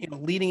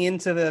 Leading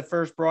into the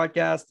first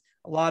broadcast,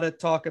 a lot of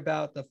talk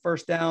about the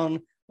first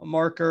down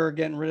marker,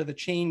 getting rid of the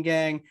chain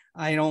gang.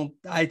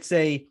 I'd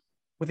say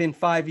within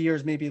 5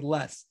 years, maybe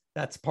less.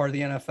 That's part of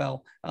the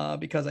NFL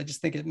because I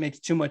just think it makes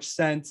too much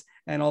sense.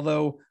 And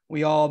although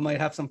we all might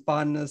have some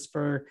fondness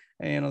for,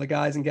 the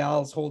guys and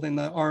gals holding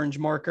the orange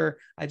marker,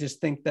 I just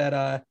think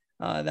that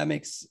that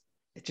makes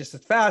it just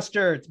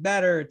faster, it's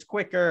better, it's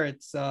quicker,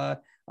 it's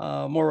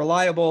more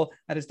reliable.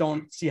 I just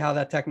don't see how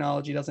that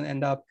technology doesn't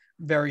end up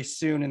very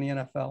soon in the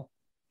NFL. All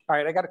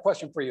right, I got a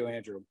question for you,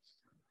 Andrew.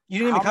 You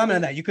didn't even comment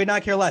on that. You could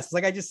not care less. It's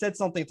like I just said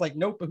something. It's like,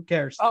 nope, who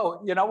cares?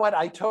 Oh, you know what?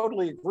 I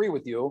totally agree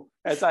with you.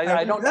 That's all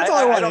I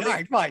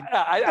wanted. Fine.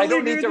 I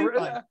don't need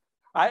to.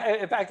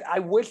 In fact, I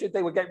wish that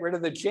they would get rid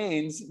of the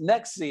chains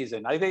next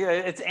season. I think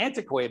it's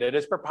antiquated.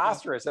 It's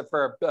preposterous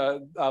for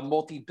a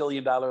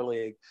multi-billion-dollar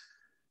league.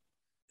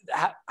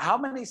 How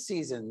many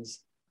seasons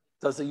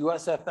does the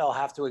USFL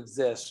have to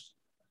exist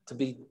to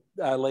be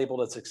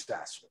labeled a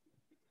success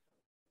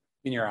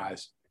in your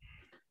eyes?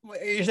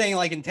 You're saying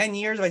like in 10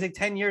 years, if I say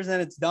 10 years,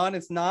 then it's done,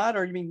 it's not?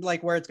 Or you mean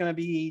like where it's going to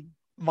be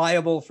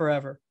viable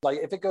forever? Like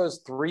if it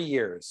goes 3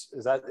 years,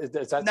 is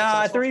that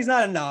Nah, 3 is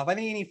not enough. I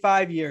think you need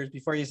 5 years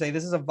before you say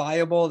this is a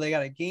viable, they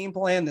got a game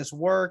plan, this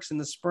works. In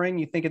the spring,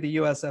 you think of the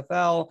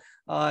USFL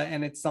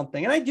and it's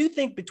something. And I do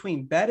think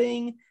between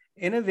betting,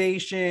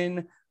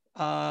 innovation,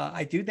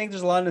 I do think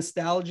there's a lot of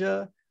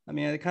nostalgia. I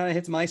mean, it kind of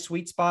hits my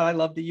sweet spot. I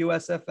love the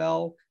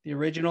USFL, the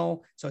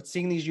original. So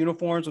seeing these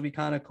uniforms will be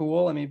kind of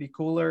cool. I mean, it'd be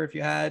cooler if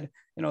you had,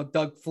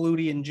 Doug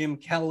Flutie and Jim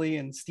Kelly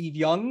and Steve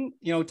Young,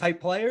 type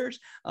players.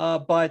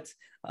 But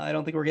I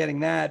don't think we're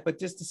getting that. But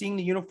just seeing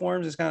the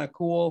uniforms is kind of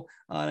cool.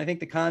 And I think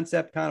the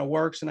concept kind of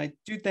works. And I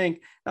do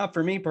think, not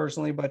for me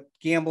personally, but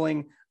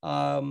gambling,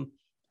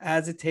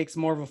 as it takes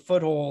more of a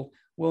foothold,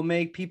 will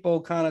make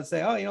people kind of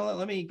say, oh,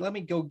 let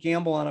me go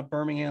gamble on a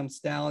Birmingham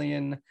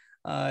Stallion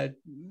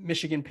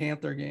Michigan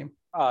Panther game.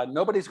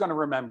 Nobody's going to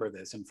remember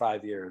this in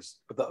 5 years,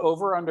 but the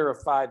over under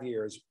of 5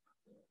 years,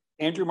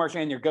 Andrew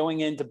Marchand, you're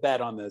going in to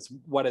bet on this.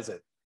 What is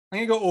it? I'm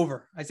going to go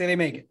over. I say they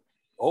make it.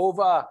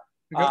 Over.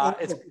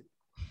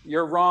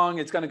 You're wrong.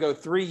 It's going to go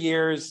 3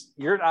 years.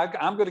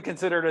 I'm going to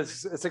consider it a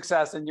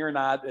success, and you're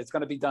not. It's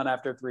going to be done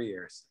after 3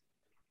 years.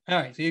 All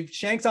right. So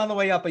Shank's on the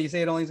way up, but you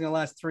say it only is going to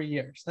last 3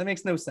 years. That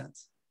makes no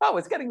sense. Oh,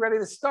 it's getting ready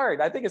to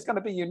start. I think it's going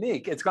to be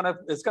unique. It's going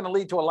to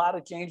lead to a lot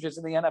of changes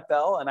in the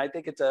NFL, and I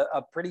think it's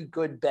a pretty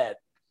good bet.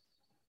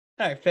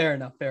 All right. Fair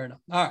enough. All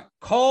right.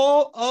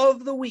 Call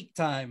of the week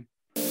time.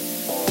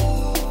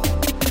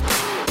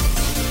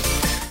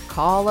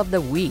 Call of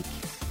the week.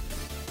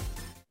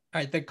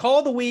 All right. The call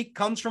of the week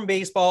comes from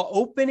baseball.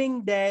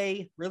 Opening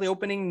day, really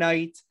opening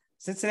night.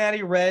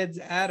 Cincinnati Reds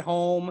at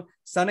home.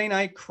 Sunday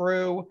Night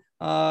Crew,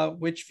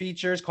 which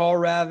features Carl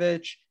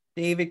Ravitch,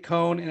 David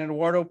Cohn, and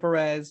Eduardo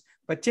Perez.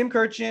 But Tim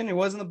Kurkjian, who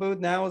was in the booth,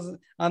 now is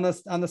on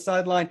the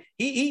sideline.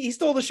 He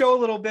stole the show a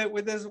little bit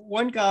with this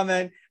one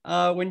comment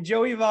when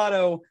Joey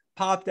Votto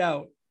popped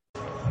out.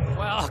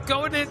 Well,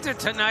 going into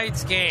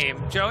tonight's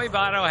game, Joey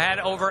Votto had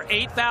over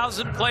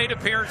 8,000 plate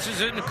appearances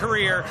in his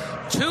career,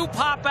 2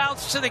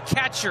 pop-outs to the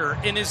catcher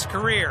in his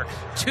career,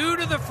 2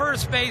 to the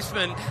first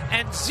baseman,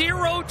 and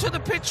 0 to the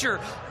pitcher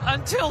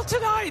until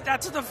tonight.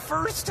 That's the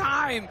first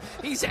time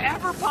he's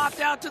ever popped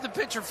out to the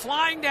pitcher.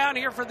 Flying down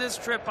here for this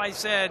trip, I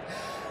said,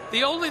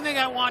 the only thing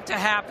I want to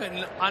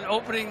happen on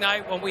opening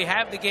night when we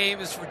have the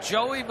game is for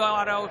Joey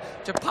Votto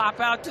to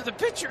pop out to the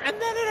pitcher, and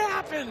then it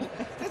happened.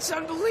 That's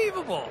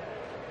unbelievable.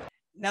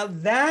 Now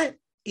that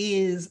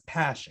is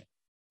passion.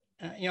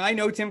 I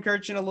know Tim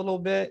Kurkjian a little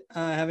bit,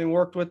 having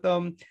worked with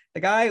them.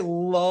 The guy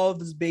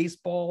loves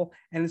baseball,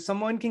 and if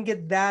someone can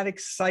get that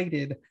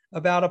excited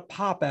about a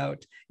pop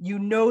out,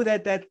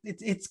 that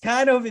it's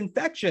kind of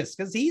infectious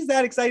because he's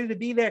that excited to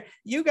be there.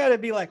 You got to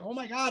be like, oh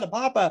my God, a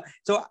pop out.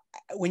 So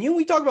when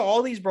we talk about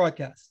all these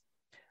broadcasts,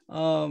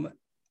 and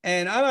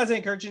I'm not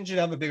saying Kurkjian should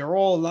have a bigger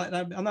role.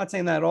 I'm not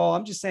saying that at all.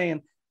 I'm just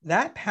saying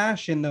that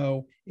passion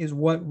though is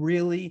what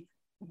really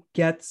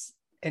gets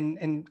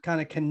and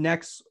kind of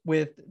connects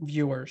with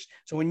viewers.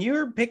 So when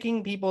you're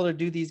picking people to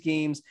do these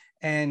games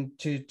and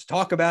to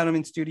talk about them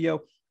in studio,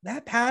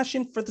 that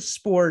passion for the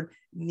sport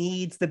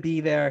needs to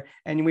be there.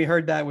 And we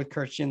heard that with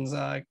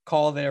Kurkjian's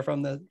call there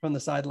from the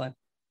sideline.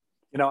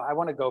 I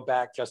want to go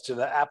back just to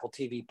the Apple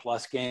TV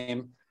Plus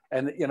game.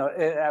 And,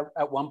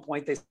 at one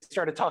point they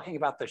started talking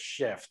about the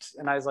shift.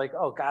 And I was like,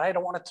 oh God, I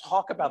don't want to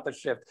talk about the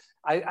shift.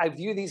 I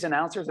view these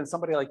announcers and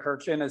somebody like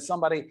Kurkjian as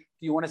somebody, do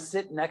you want to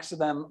sit next to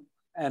them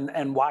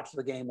and watch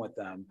the game with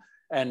them?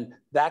 And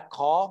that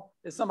call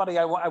is somebody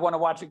I want to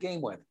watch a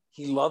game with.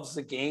 He loves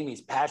the game.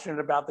 He's passionate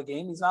about the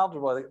game. He's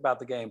knowledgeable about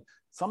the game.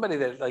 Somebody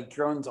that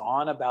drones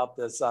on about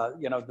this,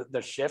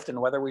 the shift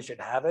and whether we should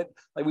have it.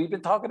 Like we've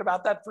been talking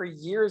about that for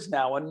years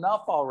now,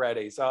 enough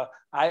already. So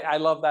I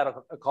love that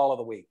a call of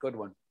the week. Good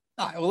one.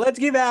 All right, well, let's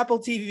give Apple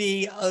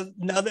TV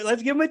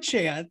let's give them a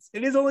chance.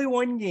 It is only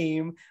one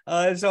game.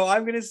 So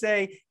I'm going to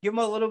say, give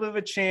them a little bit of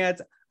a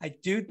chance. I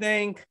do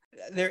think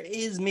there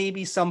is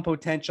maybe some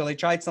potential. They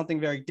tried something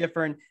very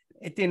different.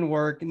 It didn't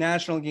work.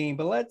 National game,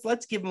 but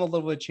let's give them a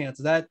little bit of a chance.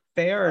 Is that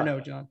fair or no,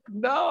 John?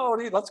 No,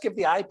 dude, let's give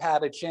the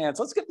iPad a chance.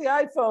 Let's give the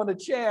iPhone a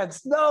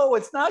chance. No,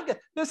 it's not good.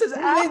 This is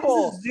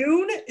Apple.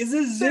 Is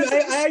this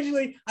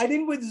Zune? I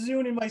didn't put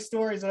Zune in my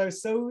stories, and I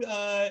was so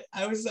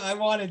I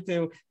wanted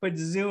to put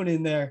Zune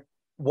in there.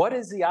 What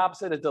is the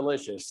opposite of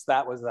delicious?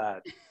 That was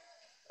that.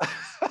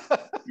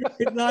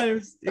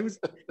 It was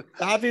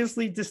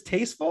obviously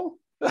distasteful.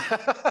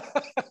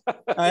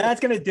 All right, that's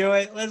gonna do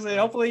it. Listen,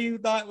 hopefully you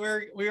thought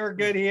we were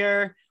good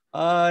here.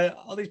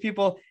 All these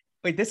people.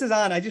 Wait, this is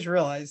on. I just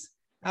realized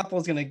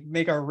Apple's gonna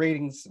make our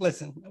ratings.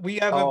 Listen, we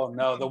have. Oh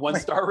no, the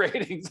 1-star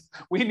ratings.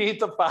 We need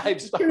the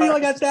 5 stars.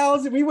 Like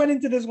 1,000. We went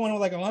into this one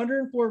with like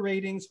 104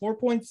 ratings,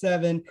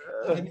 4.7.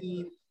 I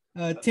mean,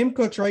 Tim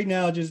Cook's right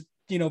now just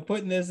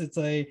putting this. It's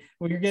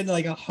you're getting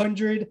like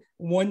 100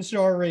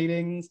 1-star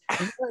ratings.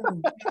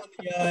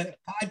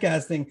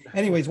 Podcasting.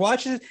 Anyways,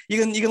 watch it. You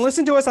can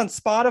listen to us on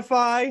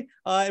Spotify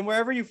and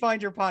wherever you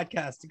find your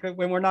podcast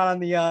when we're not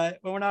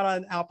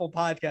on Apple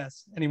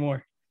Podcasts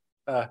anymore.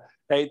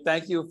 Hey,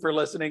 thank you for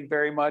listening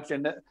very much.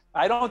 And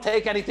I don't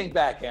take anything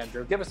back,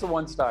 Andrew. Give us the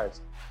 1 stars.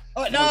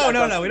 Oh,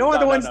 no. We don't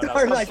want the 1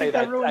 stars. I think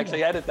that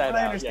actually edit that out.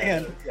 I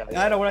understand.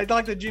 Yeah. I know when I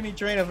talked to Jimmy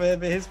Train of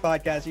his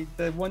podcast,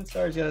 the 1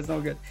 stars, that's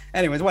no good.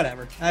 Anyways,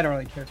 whatever. I don't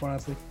really care,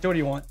 honestly. Do what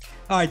you want.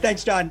 All right.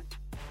 Thanks, John.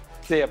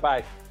 See ya.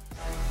 Bye.